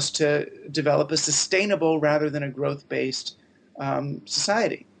for us to develop a sustainable rather than a growth-based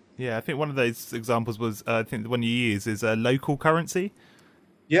society. Yeah, I think one of those examples was, I think the one you use is a local currency.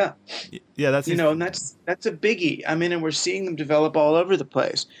 Yeah. Yeah, that's... and that's a biggie. I mean, and we're seeing them develop all over the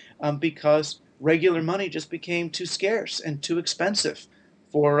place because regular money just became too scarce and too expensive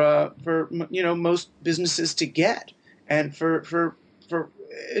for most businesses to get. And for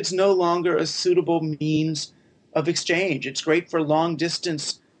it's no longer a suitable means of exchange. It's great for long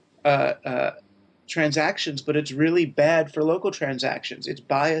distance transactions, but it's really bad for local transactions. It's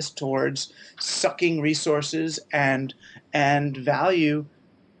biased towards sucking resources and value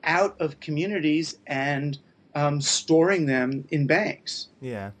out of communities and storing them in banks.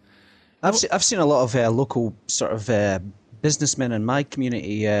 Yeah. I've seen a lot of local sort of businessmen in my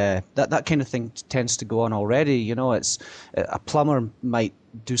community. That kind of thing tends to go on already. It's a plumber might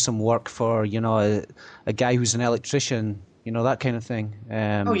do some work for a guy who's an electrician. That kind of thing.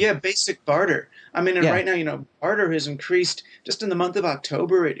 Basic barter. I mean, and right now, barter has increased. Just in the month of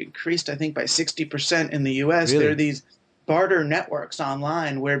October, it increased, I think, by 60% in the U.S. Really? There are these barter networks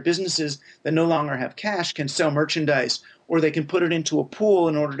online where businesses that no longer have cash can sell merchandise, or they can put it into a pool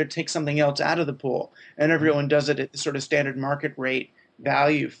in order to take something else out of the pool. And everyone does it at the sort of standard market rate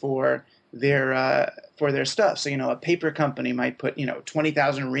value for their stuff. So, a paper company might put,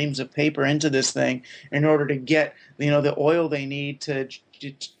 20,000 reams of paper into this thing in order to get, the oil they need to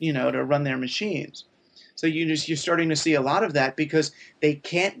run their machines. So you're starting to see a lot of that because they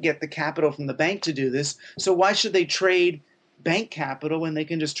can't get the capital from the bank to do this. So why should they trade bank capital when they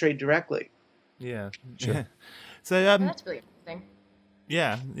can just trade directly? Yeah. Sure. Yeah. So That's really interesting.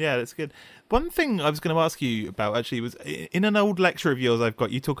 Yeah, that's good. One thing I was going to ask you about actually was in an old lecture of yours I've got,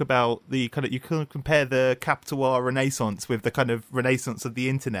 you talk about you kind of compare the Capital R Renaissance with the kind of Renaissance of the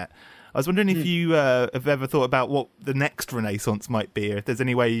internet. I was wondering if you have ever thought about what the next Renaissance might be, or if there's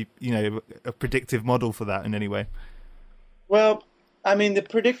any way, a predictive model for that in any way. Well, I mean, the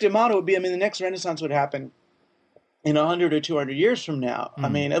predictive model would be, the next Renaissance would happen in 100 or 200 years from now. I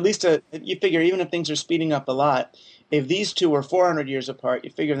mean, at least you figure even if things are speeding up a lot, if these two were 400 years apart, you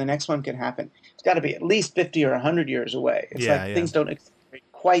figure the next one could happen. It's got to be at least 50 or 100 years away. It's things don't accelerate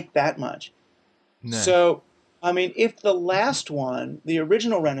quite that much. No. So, I mean, if the last one, the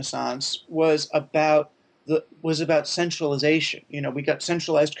original Renaissance, was about centralization. You know, we got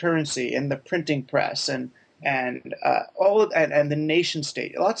centralized currency and the printing press and the nation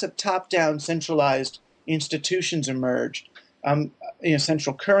state. Lots of top-down centralized institutions emerged.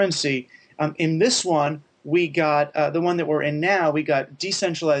 Central currency. In this one, we got the one that we're in now. We got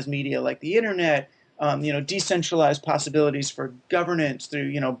decentralized media like the internet. Decentralized possibilities for governance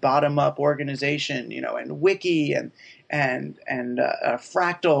through bottom-up organization. And wiki and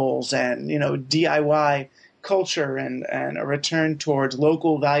fractals and DIY culture and a return towards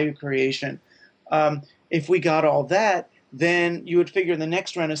local value creation. If we got all that, then you would figure the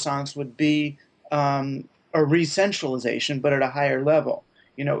next Renaissance would be a re-centralization, but at a higher level.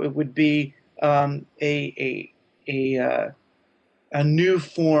 It would be a new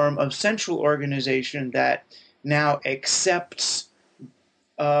form of central organization that now accepts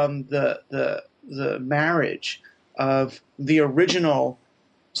the marriage of the original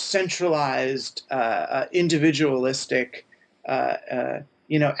centralized, individualistic,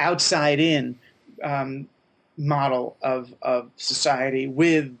 outside-in model of society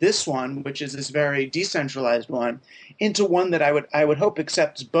with this one, which is this very decentralized one, into one that I would hope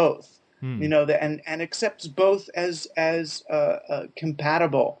accepts both. And accepts both as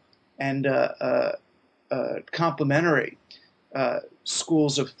compatible and complementary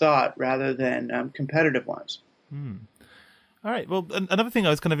schools of thought rather than competitive ones. All right. Well, another thing I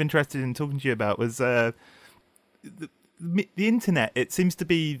was kind of interested in talking to you about was the internet. It seems to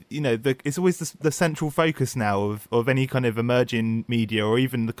be, it's always the central focus now of any kind of emerging media or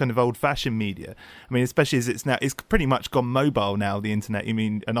even the kind of old-fashioned media. I mean, especially as it's pretty much gone mobile now, the internet. I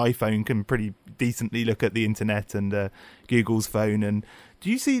mean, an iPhone can pretty decently look at the internet and Google's phone. And do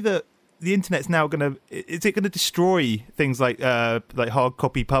you see that the internet's now is it going to destroy things like hard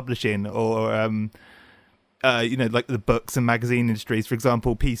copy publishing or like the books and magazine industries? For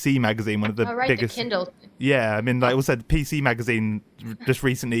example, PC Magazine, one of the biggest. The Kindle. Yeah, I mean, like also the PC Magazine just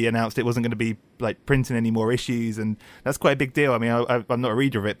recently announced it wasn't going to be like printing any more issues, and that's quite a big deal. I mean, I'm not a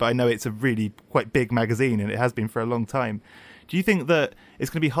reader of it, but I know it's a really quite big magazine, and it has been for a long time. Do you think that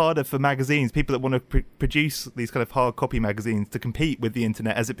it's going to be harder for magazines, people that want to produce these kind of hard copy magazines, to compete with the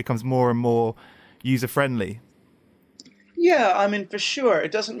internet as it becomes more and more user friendly? Yeah, I mean, for sure.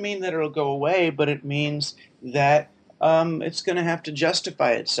 It doesn't mean that it'll go away, but it means that it's going to have to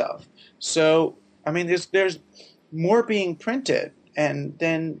justify itself. So, I mean, there's more being printed and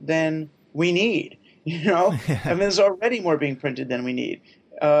than we need. I mean, there's already more being printed than we need.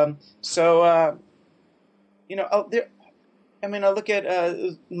 I look at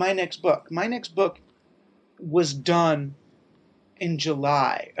my next book. My next book was done in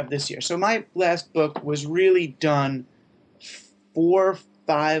July of this year. So my last book was really done 4 or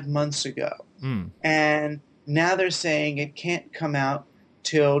 5 months ago. And now they're saying it can't come out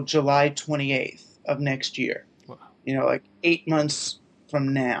till July 28th of next year. Wow. Like 8 months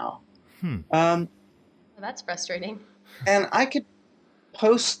from now. Well, that's frustrating. And I could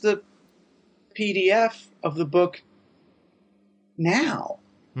post the PDF of the book now.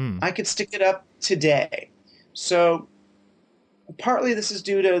 I could stick it up today. So partly this is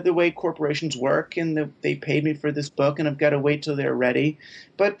due to the way corporations work, and they paid me for this book, and I've got to wait till they're ready.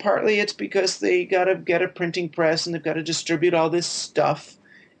 But partly it's because they got to get a printing press, and they've got to distribute all this stuff,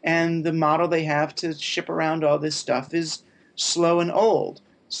 and the model they have to ship around all this stuff is slow and old.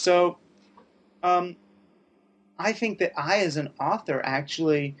 So I think that I, as an author,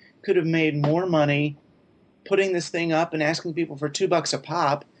 actually could have made more money putting this thing up and asking people for $2 a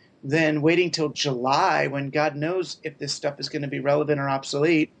pop than waiting till July, when God knows if this stuff is going to be relevant or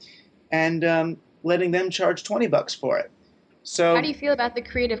obsolete, and letting them charge $20 for it. So, how do you feel about the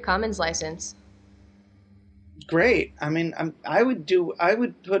Creative Commons license? Great. I mean, I would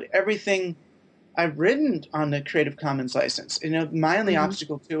put everything I've written on the Creative Commons license. My only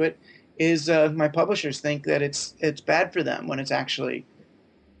obstacle to it is my publishers think that it's bad for them when it's actually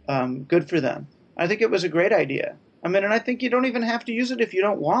good for them. I think it was a great idea. I mean, and I think you don't even have to use it if you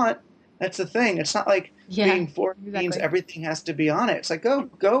don't want. That's the thing. It's not like being for means everything has to be on it. It's like,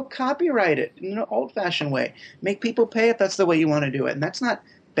 go copyright it in an old-fashioned way. Make people pay if that's the way you want to do it. And that's not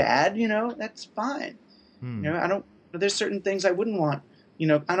bad, that's fine. There's certain things I wouldn't want.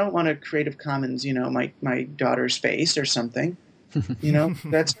 I don't want a Creative Commons, my daughter's face or something.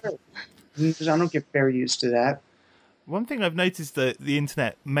 That's her. I don't give fair use to that. One thing I've noticed that the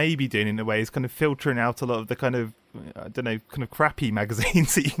internet may be doing in a way is kind of filtering out a lot of the kind of I don't know, kind of crappy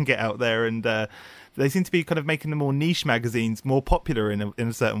magazines that you can get out there, and they seem to be kind of making the more niche magazines more popular in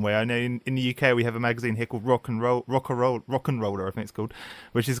a certain way. I know in the UK we have a magazine here called Rock and Roller, I think it's called,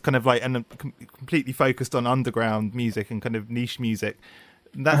 which is kind of like completely focused on underground music and kind of niche music.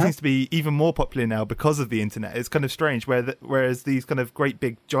 That seems to be even more popular now because of the internet. It's kind of strange, whereas these kind of great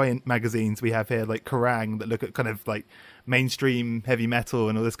big giant magazines we have here, like Kerrang, that look at kind of like mainstream heavy metal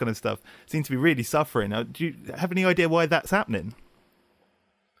and all this kind of stuff, seem to be really suffering. Do you have any idea why that's happening?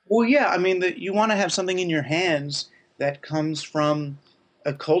 Well, yeah, I mean, you want to have something in your hands that comes from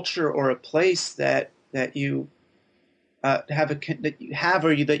a culture or a place that you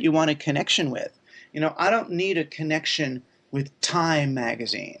that you want a connection with. You know, I don't need a connection with Time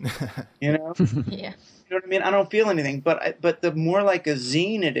magazine. You know, Yeah. you know what I mean. I don't feel anything, but the more like a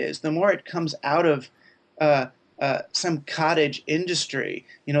zine it is, the more it comes out of some cottage industry.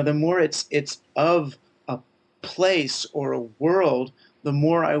 You know, the more it's of a place or a world, the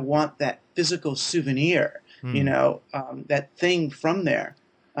more I want that physical souvenir, you know, that thing from there.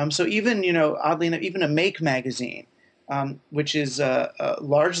 So even, you know, oddly enough, even a Make magazine, which is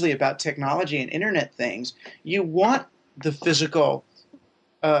largely about technology and internet things, you want the physical,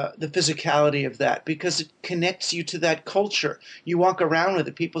 the physicality of that because it connects you to that culture. You walk around with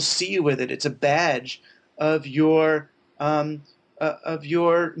it, people see you with it. It's a badge of your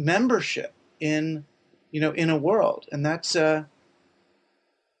membership in, you know, in a world, and that's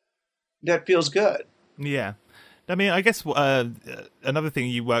that feels good. Yeah. I mean, I guess another thing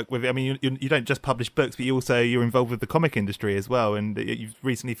you work with, I mean, you don't just publish books, but you're involved with the comic industry as well, and you've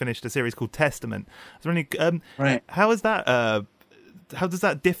recently finished a series called Testament. Is there any, right. How is that, how does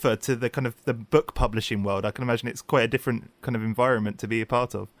that differ to the kind of the book publishing world? I can imagine it's quite a different kind of environment to be a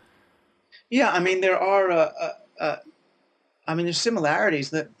part of. Yeah, I mean, there are, there's similarities.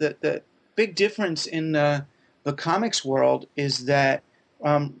 The big difference in the comics world is that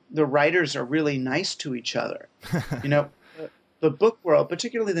the writers are really nice to each other. You know, the book world,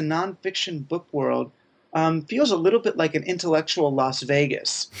 particularly the nonfiction book world, feels a little bit like an intellectual Las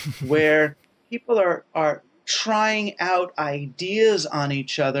Vegas, where people are trying out ideas on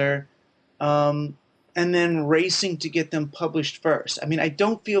each other and then racing to get them published first. I mean, I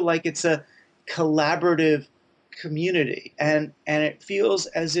don't feel like it's a collaborative community, and it feels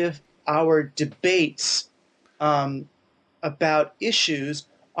as if our debates about issues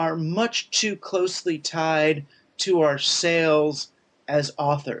are much too closely tied to our sales as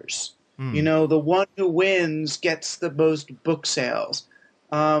authors. You know, the one who wins gets the most book sales.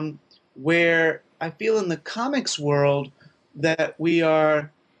 Where I feel in the comics world that we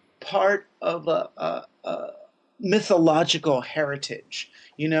are part of a mythological heritage,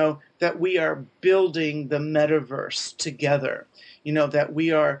 you know, that we are building the metaverse together, you know, that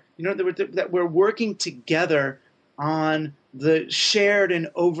we are, you know, that we're working together on the shared and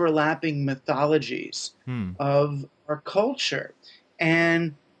overlapping mythologies of our culture.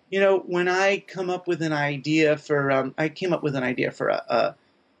 And, you know, when I come up with an idea for, I came up with an idea for a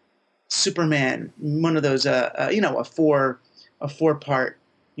Superman, one of those, you know, a four-part,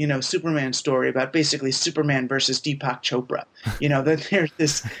 you know, Superman story about basically Superman versus Deepak Chopra. You know, that there's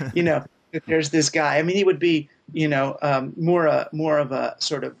this, you know, that there's this guy. I mean, he would be, you know, more of a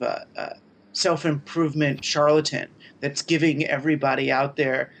sort of self-improvement charlatan that's giving everybody out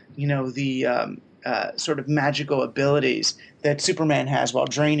there, you know, the sort of magical abilities that Superman has while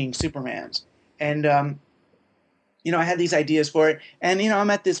draining Supermans. And, you know, I had these ideas for it. And, you know, I'm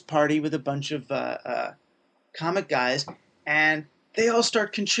at this party with a bunch of comic guys, and they all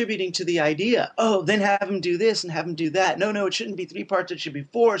start contributing to the idea. Oh, then have them do this and have them do that. No, it shouldn't be 3 parts. It should be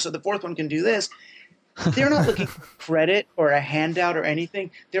 4, so the 4th one can do this. They're not looking for credit or a handout or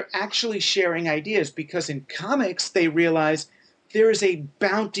anything. They're actually sharing ideas because in comics, they realize there is a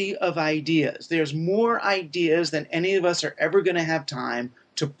bounty of ideas. There's more ideas than any of us are ever going to have time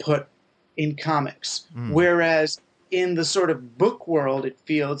to put in comics. Whereas in the sort of book world, it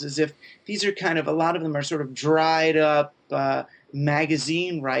feels as if these are kind of, a lot of them are sort of dried up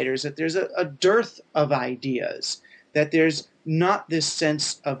magazine writers, that there's a dearth of ideas, that there's not this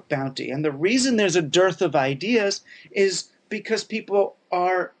sense of bounty. And the reason there's a dearth of ideas is because people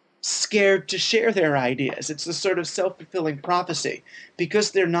are scared to share their ideas. It's a sort of self-fulfilling prophecy.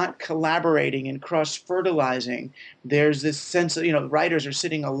 Because they're not collaborating and cross-fertilizing, there's this sense of, you know, writers are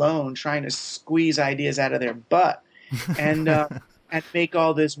sitting alone trying to squeeze ideas out of their butt and and make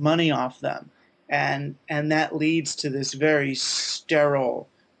all this money off them. And that leads to this very sterile,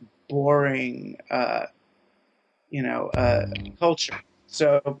 boring, culture.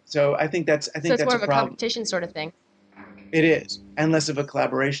 So I think that's So it's more of a a problem. competition sort of thing. It is, and less of a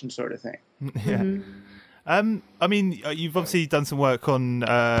collaboration sort of thing. Yeah. I mean, you've obviously done some work on.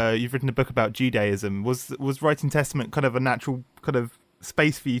 You've written a book about Judaism. Was writing Testament kind of a natural kind of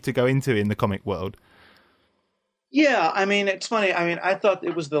space for you to go into in the comic world? Yeah, I mean, it's funny. I mean, I thought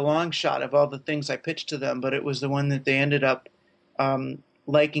it was the long shot of all the things I pitched to them, but it was the one that they ended up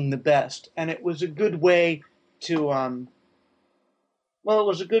liking the best, and it was a good way to. Well, it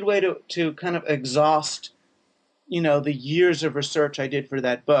was a good way to kind of exhaust, the years of research I did for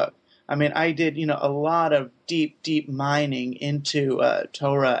that book. I mean, I did, a lot of deep mining into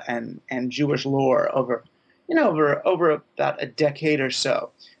Torah and Jewish lore over about a decade or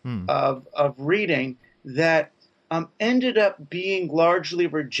so of reading that ended up being largely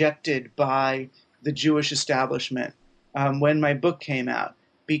rejected by the Jewish establishment when my book came out,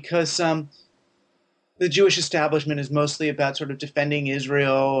 because the Jewish establishment is mostly about sort of defending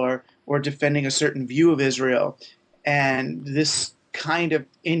Israel or defending a certain view of Israel, and this kind of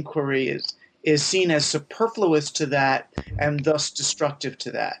inquiry is seen as superfluous to that and thus destructive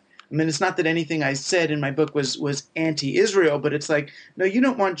to that. I mean, it's not that anything I said in my book was anti-Israel, but it's like, no, you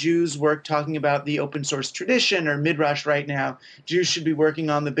don't want Jews work talking about the open source tradition or Midrash right now. Jews should be working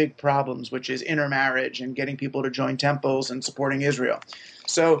on the big problems, which is intermarriage and getting people to join temples and supporting Israel.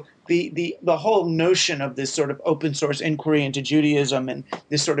 So the whole notion of this sort of open source inquiry into Judaism and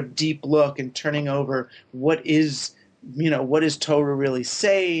this sort of deep look and turning over what is Torah really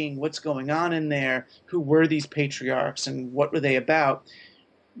saying, what's going on in there, who were these patriarchs and what were they about,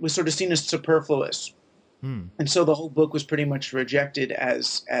 was sort of seen as superfluous. And so the whole book was pretty much rejected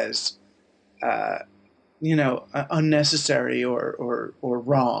as unnecessary or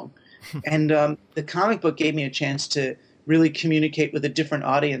wrong. And the comic book gave me a chance to really communicate with a different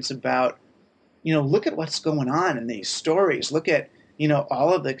audience about, look at what's going on in these stories. Look at,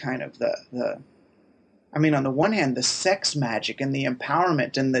 all of the kind of on the one hand, the sex magic and the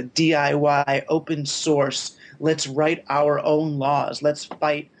empowerment and the DIY open source, let's write our own laws, let's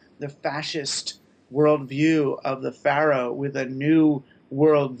fight the fascist worldview of the Pharaoh with a new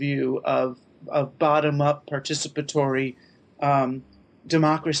worldview of bottom-up participatory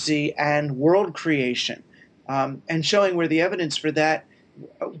democracy and world creation, and showing where the evidence for that,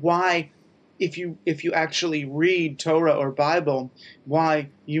 why, if you actually read Torah or Bible, why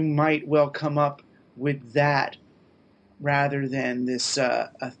you might well come up with that rather than this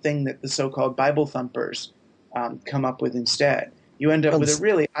a thing that the so-called Bible thumpers come up with instead. You end up with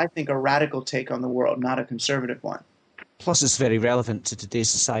a radical take on the world, not a conservative one. Plus, it's very relevant to today's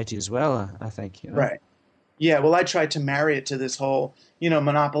society as well, I think. Right. Yeah, well, I tried to marry it to this whole,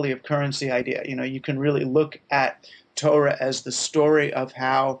 monopoly of currency idea. You can really look at Torah as the story of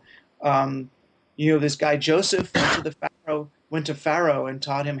how, this guy Joseph went to Pharaoh and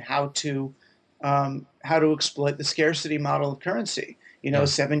taught him how to exploit the scarcity model of currency.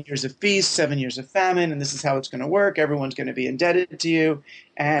 7 years of feast, 7 years of famine, and this is how it's going to work. Everyone's going to be indebted to you,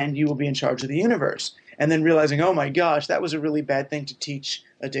 and you will be in charge of the universe. And then realizing, oh my gosh, that was a really bad thing to teach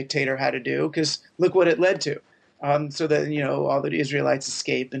a dictator how to do, because look what it led to. So that, all the Israelites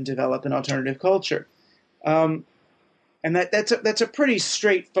escape and develop an alternative culture. And that's a pretty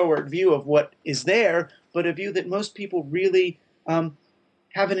straightforward view of what is there, but a view that most people really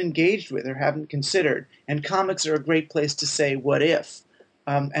haven't engaged with or haven't considered. And comics are a great place to say, what if?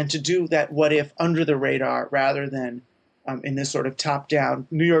 And to do that what if under the radar rather than in this sort of top-down,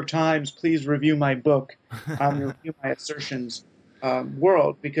 New York Times, please review my book, review my assertions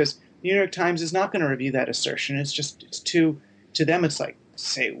world, because the New York Times is not going to review that assertion. It's to them, it's like,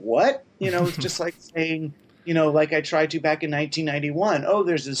 say what? It's just like saying, like I tried to back in 1991,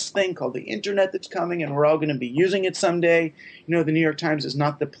 there's this thing called the internet that's coming and we're all going to be using it someday. The New York Times is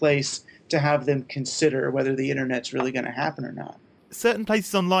not the place to have them consider whether the internet's really going to happen or not. Certain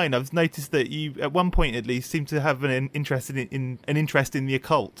places online, I've noticed that you, at one point at least, seem to have an interest in the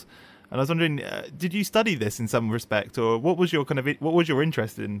occult. And I was wondering, did you study this in some respect, or what was your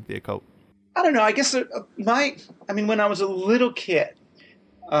interest in the occult? I don't know. I guess when I was a little kid,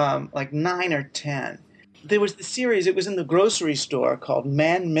 like 9 or 10, there was the series. It was in the grocery store called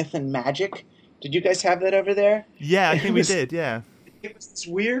Man, Myth, and Magic. Did you guys have that over there? Yeah, I think we did. Yeah. It was this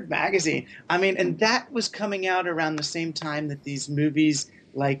weird magazine. And that was coming out around the same time that these movies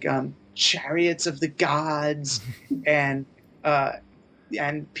like Chariots of the Gods and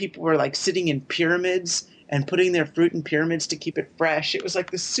people were like sitting in pyramids and putting their fruit in pyramids to keep it fresh. It was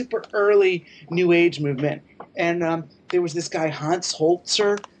like this super early New Age movement. And there was this guy, Hans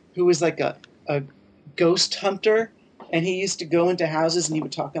Holzer, who was like a ghost hunter. And he used to go into houses and he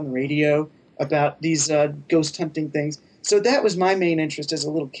would talk on the radio about these ghost hunting things. So that was my main interest as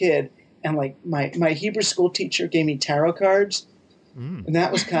a little kid. And like my Hebrew school teacher gave me tarot cards. And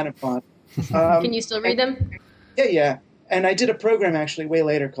that was kind of fun. Can you still read them? Yeah. And I did a program actually way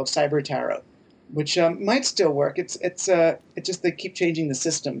later called Cyber Tarot, which might still work. It's just they keep changing the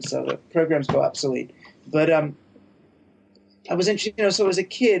system, so the programs go obsolete. But I was interested, so as a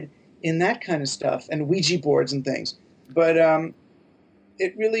kid in that kind of stuff and Ouija boards and things. But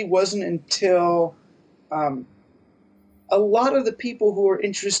it really wasn't until a lot of the people who were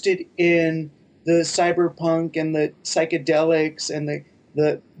interested in the cyberpunk and the psychedelics and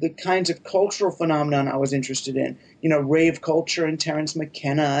the kinds of cultural phenomenon I was interested in, rave culture and Terence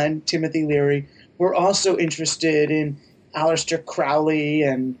McKenna and Timothy Leary, were also interested in Aleister Crowley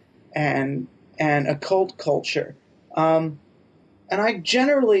and occult culture. And I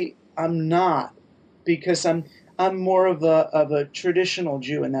generally I'm not, because I'm more of a traditional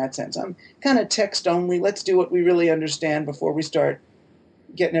Jew in that sense. I'm kind of text only. Let's do what we really understand before we start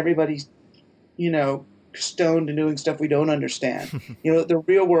getting everybody, stoned and doing stuff we don't understand. The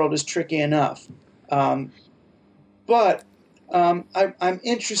real world is tricky enough. But I'm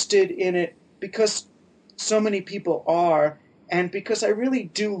interested in it because so many people are, and because I really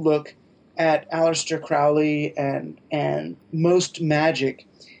do look at Aleister Crowley and most magic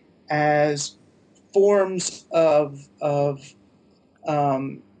as forms of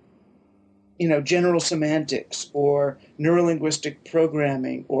general semantics or neurolinguistic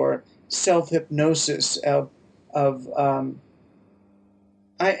programming or self-hypnosis I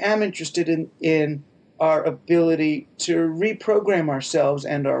am interested in our ability to reprogram ourselves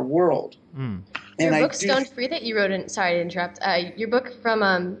and our world. Mm. Your book, Stoned Free, that you wrote, sorry to interrupt, your book from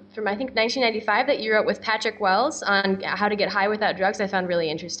I think 1995 that you wrote with Patrick Wells on how to get high without drugs, I found really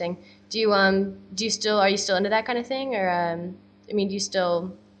interesting. Are you still into that kind of thing, or are you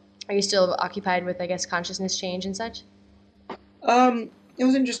still occupied with, I guess, consciousness change and such? It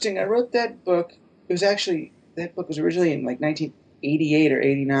was interesting. I wrote that book. That book was originally in like 1988 or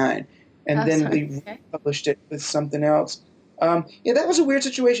 89, and then we published it with something else. That was a weird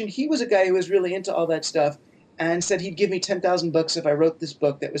situation. He was a guy who was really into all that stuff and said he'd give me $10,000 if I wrote this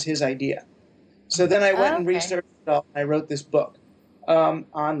book that was his idea. So then I went and researched it all, and I wrote this book on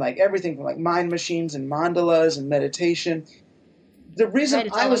like everything from like mind machines and mandalas and meditation. The reason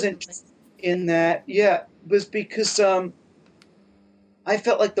I was interested in that, was because I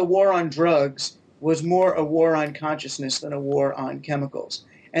felt like the war on drugs was more a war on consciousness than a war on chemicals.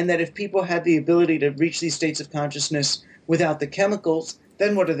 And that if people had the ability to reach these states of consciousness without the chemicals,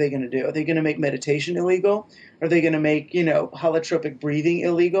 then what are they going to do? Are they going to make meditation illegal? Are they going to make, holotropic breathing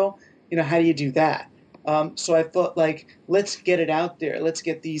illegal? How do you do that? So I thought, let's get it out there. Let's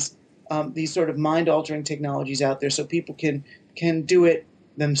get these sort of mind-altering technologies out there so people can do it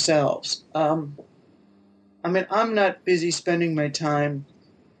themselves. I'm not busy spending my time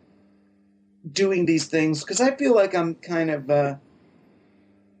doing these things because I feel like I'm kind of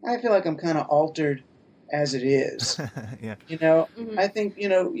altered as it is. Yeah. Mm-hmm. I think,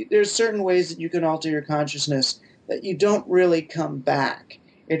 there's certain ways that you can alter your consciousness that you don't really come back.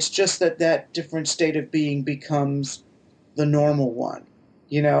 It's just that different state of being becomes the normal one,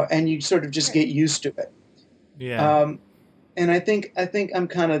 and you sort of just get used to it. Yeah. And I think I'm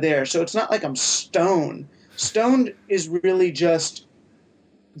kind of there. So it's not like I'm stoned. Stoned is really just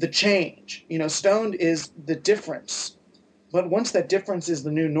the change. Stoned is the difference. But once that difference is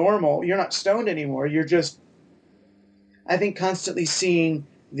the new normal, you're not stoned anymore. You're just, I think, constantly seeing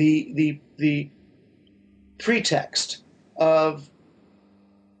the pretext of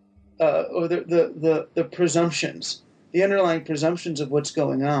or the presumptions, the underlying presumptions of what's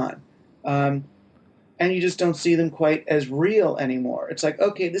going on. And you just don't see them quite as real anymore. It's like,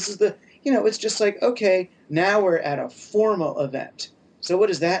 okay, this is it's just like, okay, now we're at a formal event. So what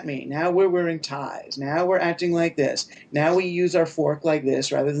does that mean? Now we're wearing ties. Now we're acting like this. Now we use our fork like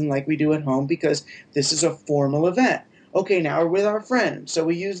this rather than like we do at home because this is a formal event. Okay, now we're with our friends. So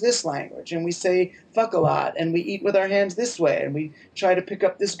we use this language and we say fuck a lot and we eat with our hands this way and we try to pick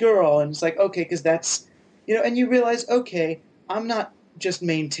up this girl. And it's like, okay, because that's, and you realize, okay, I'm not just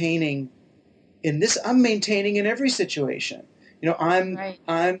maintaining in this, I'm maintaining in every situation.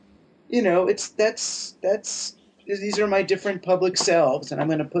 These are my different public selves, and I'm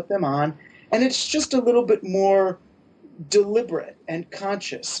going to put them on, and it's just a little bit more deliberate and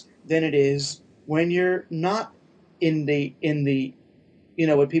conscious than it is when you're not in the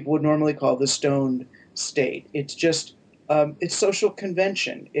what people would normally call the stoned state. It's just it's social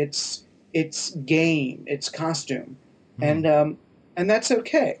convention, it's game, it's costume, and that's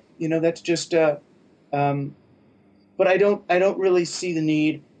okay. That's just. But I don't really see the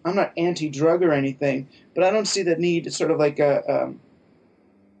need. I'm not anti-drug or anything, but I don't see the need to sort of like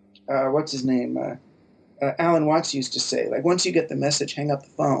what's his name? Alan Watts used to say, like, once you get the message, hang up the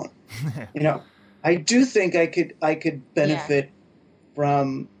phone. You know, I do think I could benefit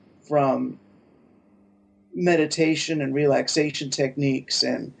from meditation and relaxation techniques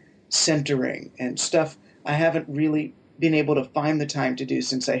and centering and stuff I haven't really been able to find the time to do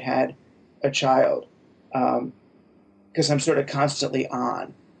since I had a child, because I'm sort of constantly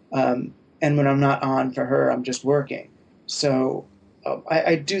on. And when I'm not on for her, I'm just working. So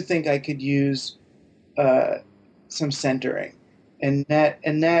I do think I could use some centering, and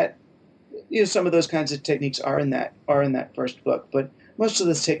that some of those kinds of techniques are in that first book. But most of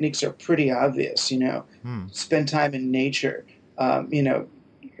those techniques are pretty obvious. Spend time in nature.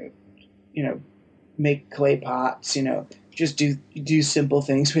 Make clay pots. Just do simple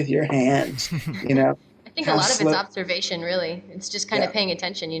things with your hands. I think a lot of it's observation. Really, it's just kind of paying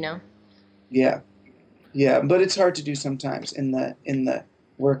attention. Yeah, but it's hard to do sometimes in the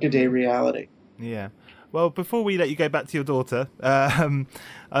workaday reality. Yeah. Well, before we let you go back to your daughter, what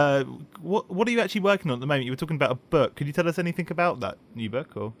are you actually working on at the moment? You were talking about a book. Could you tell us anything about that new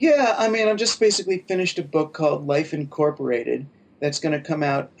book? Or? Yeah, I mean, I've just basically finished a book called Life Incorporated that's going to come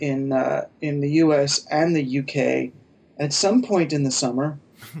out in the U.S. and the U.K. at some point in the summer,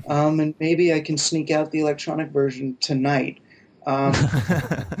 and maybe I can sneak out the electronic version tonight.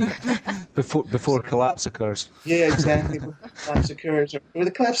 Before collapse occurs. Yeah, exactly. Before collapse occurs, or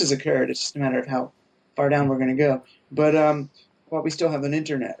the collapse has occurred. It's just a matter of how far down we're going to go. But we still have an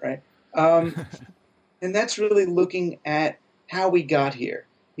internet, right? And that's really looking at how we got here.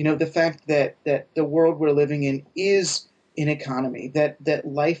 The fact that the world we're living in is an economy, that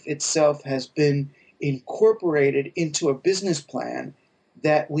life itself has been incorporated into a business plan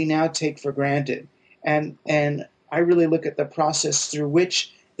that we now take for granted. And I really look at the process through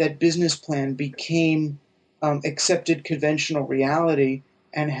which that business plan became accepted conventional reality,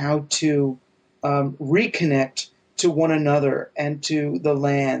 and how to reconnect to one another and to the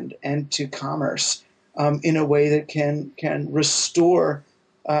land and to commerce in a way that can restore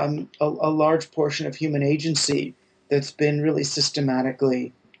a large portion of human agency that's been really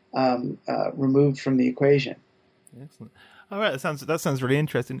systematically removed from the equation. Excellent. All right, that sounds really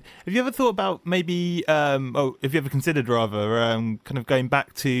interesting. Have you ever thought about maybe, have you ever considered rather, kind of going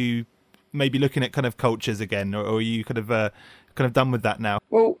back to maybe looking at kind of cultures again, or are you kind of done with that now?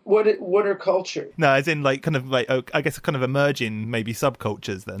 Well, what are cultures? No, as in I guess kind of emerging maybe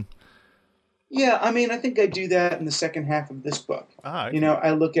subcultures then. Yeah, I mean, I think I do that in the second half of this book. Okay.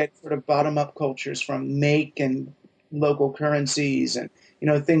 I look at sort of bottom-up cultures from make and local currencies and,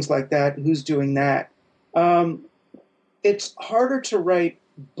 things like that. Who's doing that? It's harder to write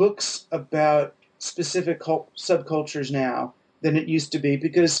books about specific subcultures now than it used to be,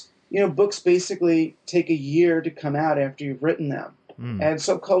 because, books basically take a year to come out after you've written them. And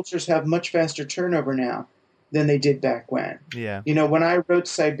subcultures have much faster turnover now than they did back when. Yeah. When I wrote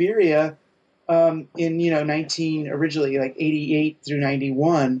Siberia in, originally like 88 through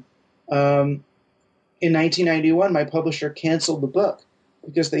 91, in 1991, my publisher canceled the book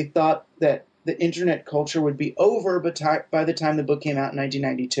because they thought that the internet culture would be over by the time the book came out in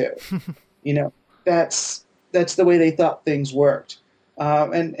 1992. That's the way they thought things worked.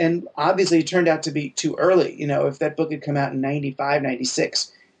 And obviously it turned out to be too early. If that book had come out in 95,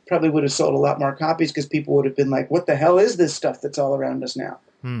 96, probably would have sold a lot more copies, because people would have been like, what the hell is this stuff that's all around us now?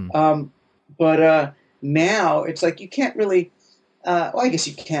 But now it's like you can't really, I guess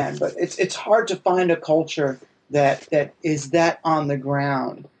you can, but it's hard to find a culture that is that on the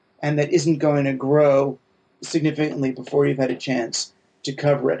ground and that isn't going to grow significantly before you've had a chance to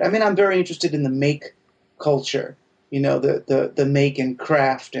cover it. I mean, I'm very interested in the make culture, the make and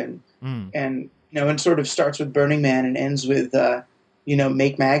craft and and sort of starts with Burning Man and ends with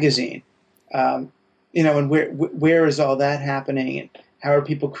Make Magazine. And where is all that happening, and how are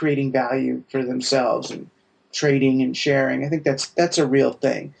people creating value for themselves and trading and sharing? I think that's a real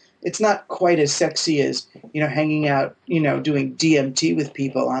thing. It's not quite as sexy as, hanging out, doing DMT with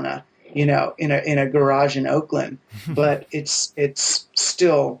people on a, in a garage in Oakland, but it's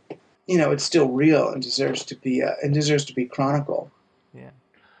still, it's still real and deserves to be chronicled. Yeah.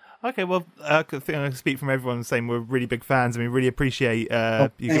 Okay. Well, I think I can speak from everyone saying we're really big fans, and we really appreciate you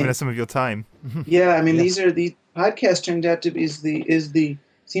giving us some of your time. Yeah. I mean, these podcasts turned out to be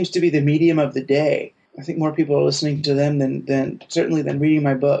seems to be the medium of the day. I think more people are listening to them than reading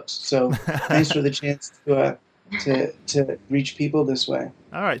my books. So thanks for the chance to reach people this way.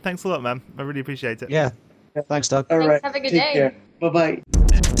 All right. Thanks a lot, man. I really appreciate it. Yeah. Thanks, Doug. All right. Have a good Take day. care. Bye-bye.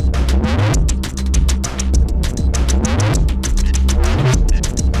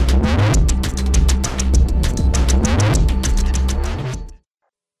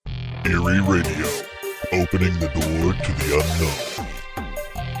 Erie Radio, opening the door to the unknown.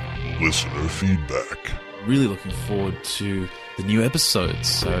 Listener feedback. Really looking forward to the new episodes,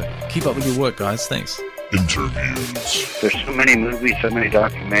 so keep up with your work, guys. Thanks. Interviews. There's so many movies, so many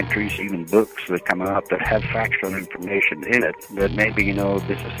documentaries, even books that come out that have factual information in it that maybe,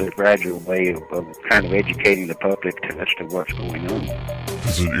 this is a gradual way of kind of educating the public as to what's going on.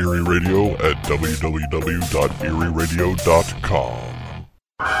 Visit Erie Radio at www.erieradio.com.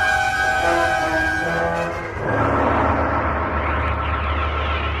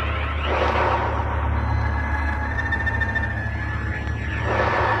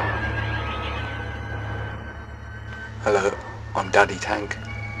 Hello, I'm Daddy Tank.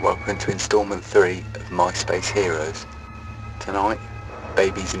 Welcome to installment 3 of MySpace Heroes. Tonight,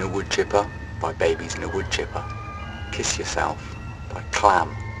 Babies in a Wood Chipper by Babies in a Wood Chipper. Kiss Yourself by Clam.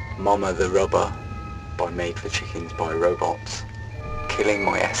 Mama the Rubber by Made for Chickens by Robots. Killing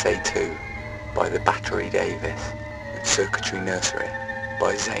My SA2 by The Battery Davis. And Circuitry Nursery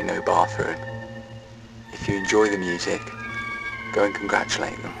by Zeno Barthroom. If you enjoy the music, go and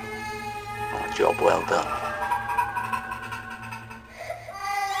congratulate them. Oh, job well done.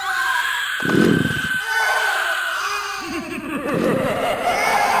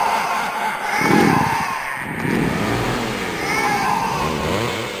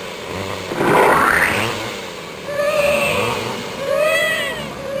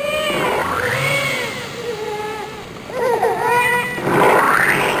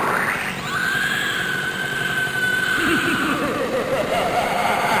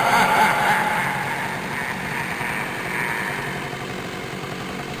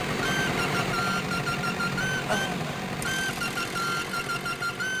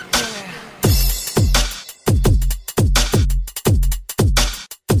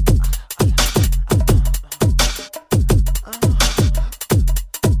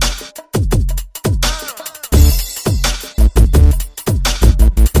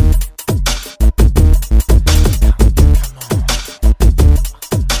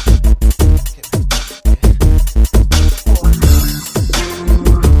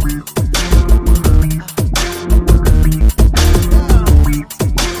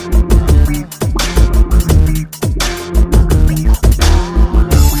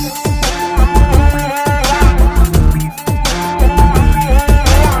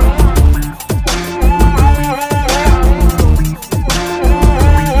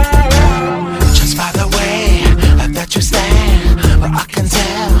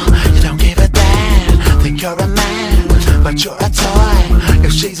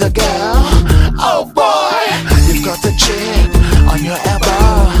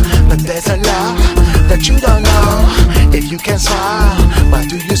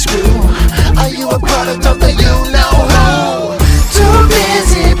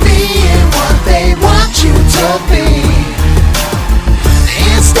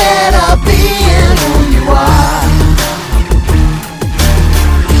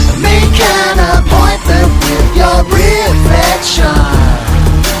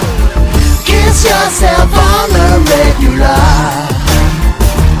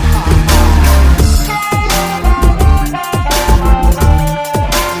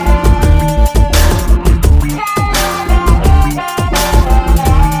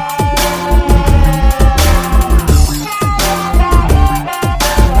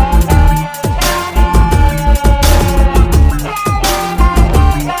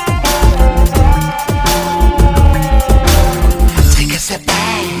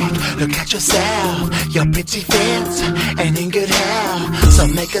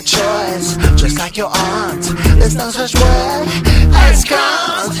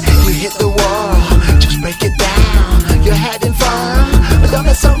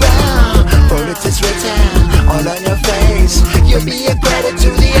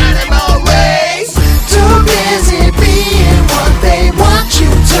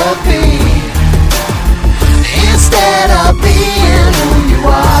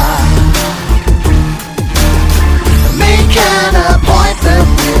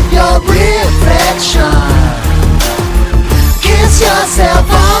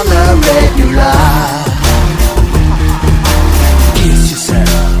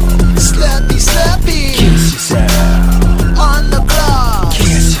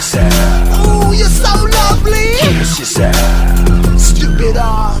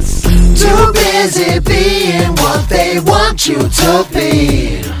 You to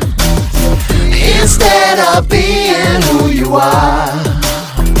be instead of being who you are.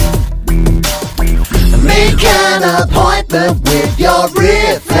 Make an appointment with your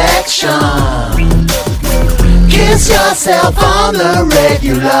reflection. Kiss yourself on the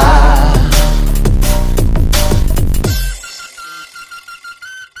regular.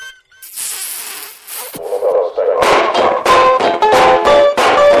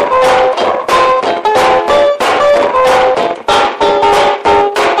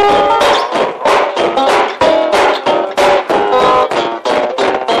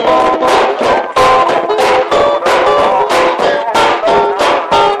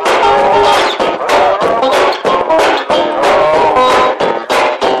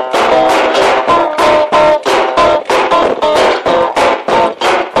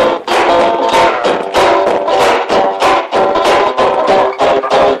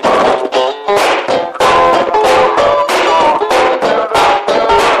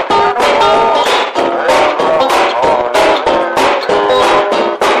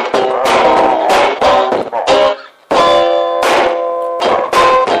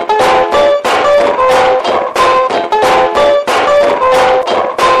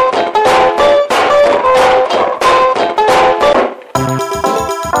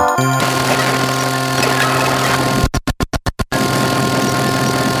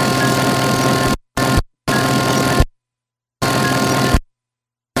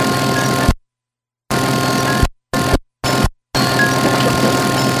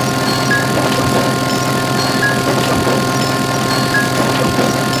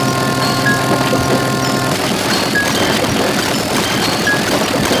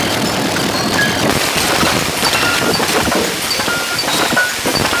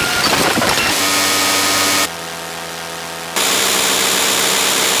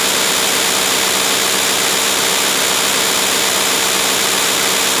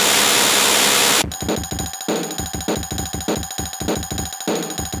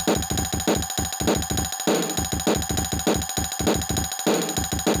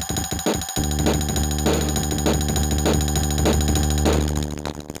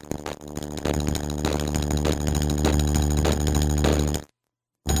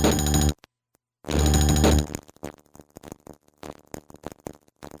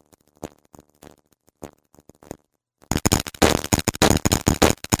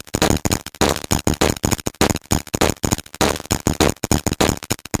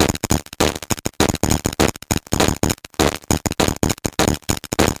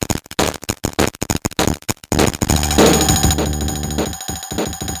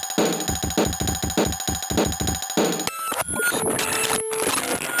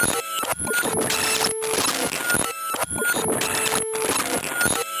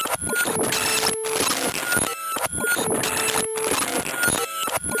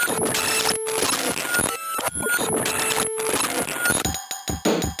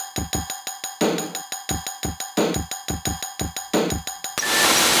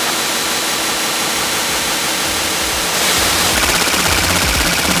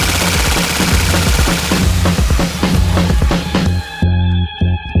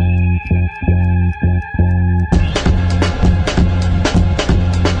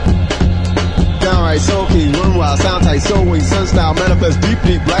 Sewing, sun style, manifest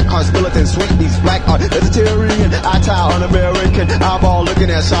deeply. Black hearts, militant, sweetness, black art, vegetarian, eye-tile, un-American, eyeball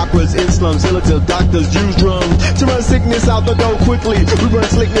looking at chakras in slums, ill doctors use drums to run sickness out the door quickly. We run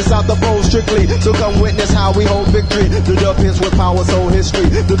slickness out the bowl strictly. So come witness how we hold victory. The dub hits with power, soul history.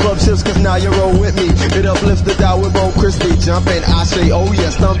 The club shifts cause now you roll with me. It uplifts the dial with Bo Crispy. Jumping, I say, oh yeah,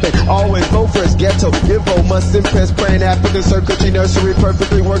 stumping. Always go first, ghetto, info, must impress. Praying African circuitry, nursery,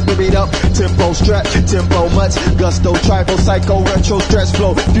 perfectly work to beat up. Tempo, strap, tempo, much gusto, tribal, psycho, retro, stretch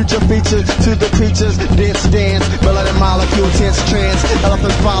flow. Future features to the creatures, dance, dance. Melodic molecule, tense, trance.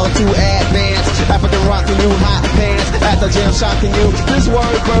 Elephants follow to advance. African rocking you, hot pants. At the jam, shocking you. This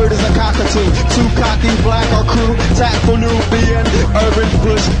word bird is a cockatoo. Too cocky, black or crew. Tactful, Nubian. Urban,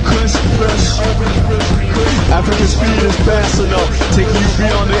 bush, kush, flush. African speed is fast enough. Taking you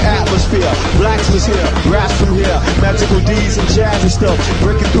beyond the atmosphere. Blacks was here, raps from here. Magical D's and jazzy stuff.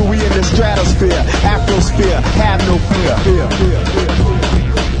 Breaking through, we in the stratosphere. Afrosphere, have no fear.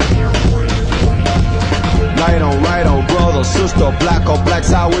 Right on, brother, sister, black or black,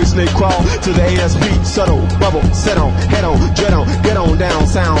 sideways, snake crawl to the ASP, subtle, bubble, set on, head on, jet on, get on down,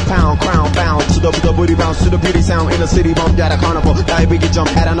 sound, pound, crown, bound, to the booty bounce, to the beauty sound, in the city bump, at a carnival, diabetes jump,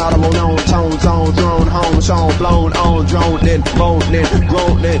 at an audible known, tone, zone, drone, home, shown, blown, on, drone, then, bone, then,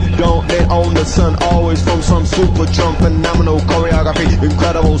 grown, then, don't, then, on the sun, always from some super drum, phenomenal choreography,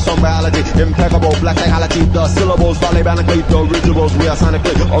 incredible, some biology, impeccable, black psychology, the syllables, volley, balance, the originals, we are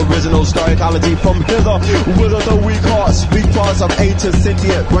sonically, original, star ecology, from hither, with the weak heart, speak parts of ancient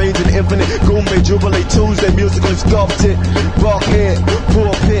sentient brains and infinite Gourmet Jubilee Tuesday musically sculpted Rockhead,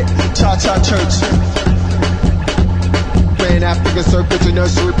 pulpit, cha-cha church Brand African circuitry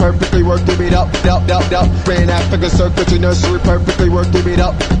nursery perfectly worked to beat up Brand African circuitry nursery perfectly worked to beat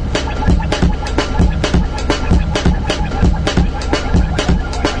up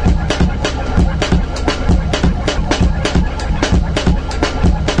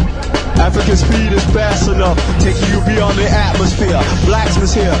African speed is fast enough, taking you beyond the atmosphere. Blacks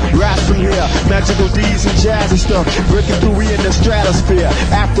was here, raps from here, magical D's and jazzy stuff. Breaking through, we in the stratosphere.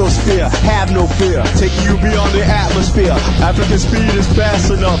 Afrosphere, have no fear, taking you beyond the atmosphere. African speed is fast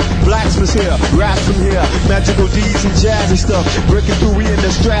enough. Blacks was here, raps from here, magical D's and jazzy stuff. Breaking through, we in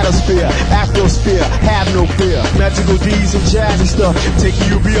the stratosphere. Afrosphere, have no fear, magical D's and jazzy stuff. Taking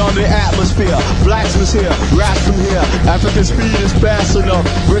you beyond the atmosphere. Blacks was here, raps from here, African speed is fast enough.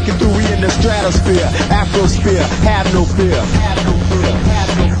 Breaking through, we in the stratosphere, Afrosphere, have no fear. Have no fear, have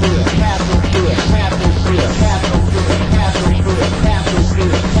no fear, have no fear, have no fear, have no fear, have no fear, have no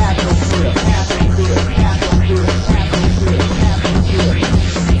fear, have no fear, have no fear, have no fear, have no fear, have no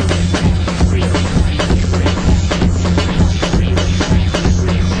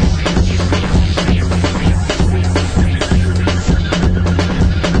fear.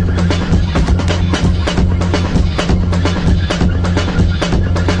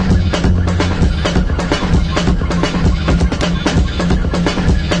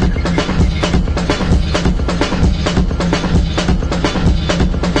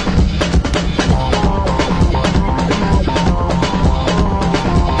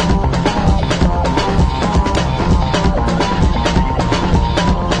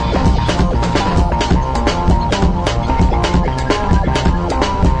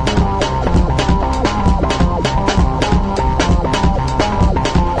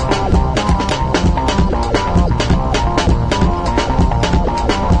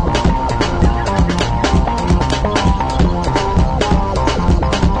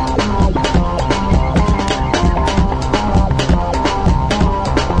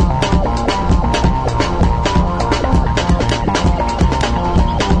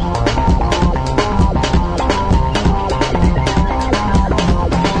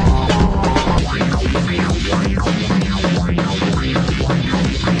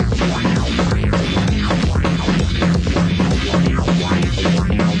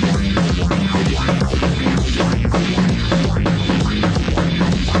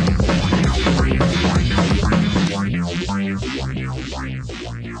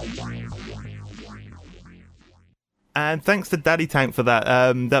 And thanks to Daddy Tank for that.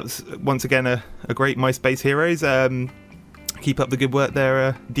 That was once again a great MySpace Heroes. Keep up the good work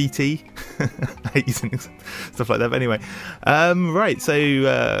there, DT. I hate using stuff like that, but anyway. Right, so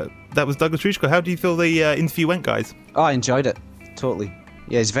that was Douglas Rushkoff. How do you feel the interview went, guys? Oh, I enjoyed it, totally.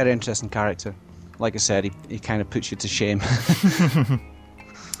 Yeah, he's a very interesting character. Like I said, he kind of puts you to shame.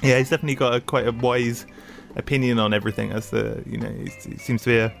 Yeah, he's definitely got quite a wise opinion on everything. As he seems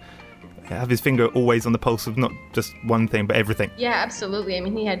to have his finger always on the pulse of not just one thing, but everything. Yeah, absolutely. I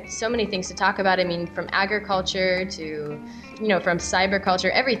mean, he had so many things to talk about. I mean, from agriculture to, from cyber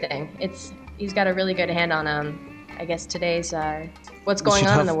culture, everything. He's got a really good hand on, I guess, today's what's going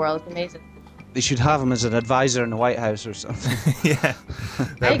on in the world. It's amazing. They should have him as an advisor in the White House or something. Yeah,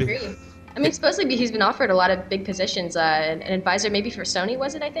 I agree. I mean, supposedly he's been offered a lot of big positions. An advisor maybe for Sony,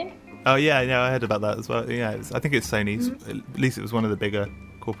 was it, I think? Oh, yeah, I heard about that as well. Yeah, I think it's Sony's. Mm-hmm. At least it was one of the bigger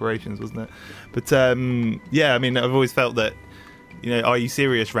corporations, wasn't it? But, yeah, I mean, I've always felt that, Are You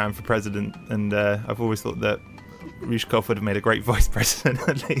Serious ran for president, and I've always thought that Rushkoff would have made a great vice president,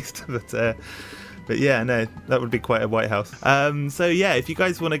 at least. But yeah, no, that would be quite a White House. So yeah, if you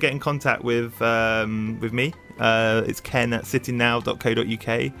guys want to get in contact with me, it's Ken at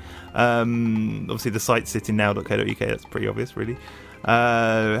sittingnow.co.uk. Obviously the site's sittingnow.co.uk, that's pretty obvious, really.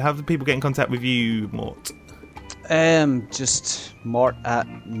 How do people get in contact with you, Mort? Just Mort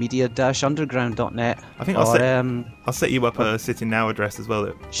at media-underground.net. I think I'll set you up a Sitting Now address as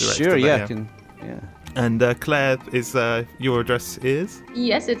well. Sure, yeah. And Claire, your address is?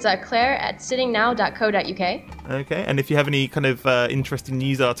 Yes, it's Claire at sittingnow.co.uk. Okay, and if you have any kind of interesting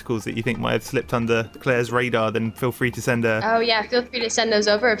news articles that you think might have slipped under Claire's radar, then feel free to send Oh yeah, feel free to send those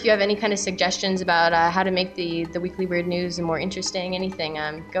over. If you have any kind of suggestions about how to make the Weekly Weird News more interesting, anything,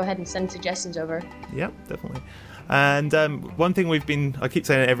 go ahead and send suggestions over. Yeah, definitely. And one thing I keep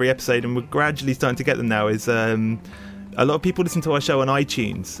saying it every episode, and we're gradually starting to get them now, is a lot of people listen to our show on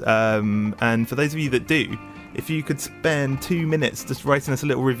iTunes, and for those of you that do, if you could spend 2 minutes just writing us a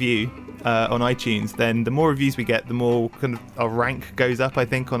little review on iTunes, then the more reviews we get, the more kind of our rank goes up, I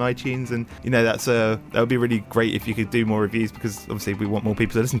think, on iTunes. And that would be really great if you could do more reviews, because obviously we want more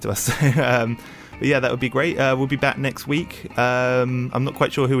people to listen to us. But yeah, that would be great. We'll be back next week. I'm not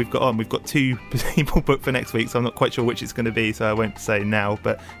quite sure who we've got on. We've got 2 people booked for next week, so I'm not quite sure which it's going to be, so I won't say now,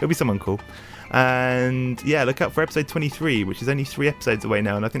 but it'll be someone cool. And yeah, look out for episode 23, which is only 3 episodes away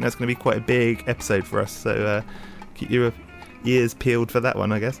now, and I think that's going to be quite a big episode for us, so keep your ears peeled for that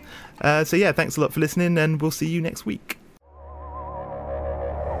one, I guess. So yeah, thanks a lot for listening, and we'll see you next week.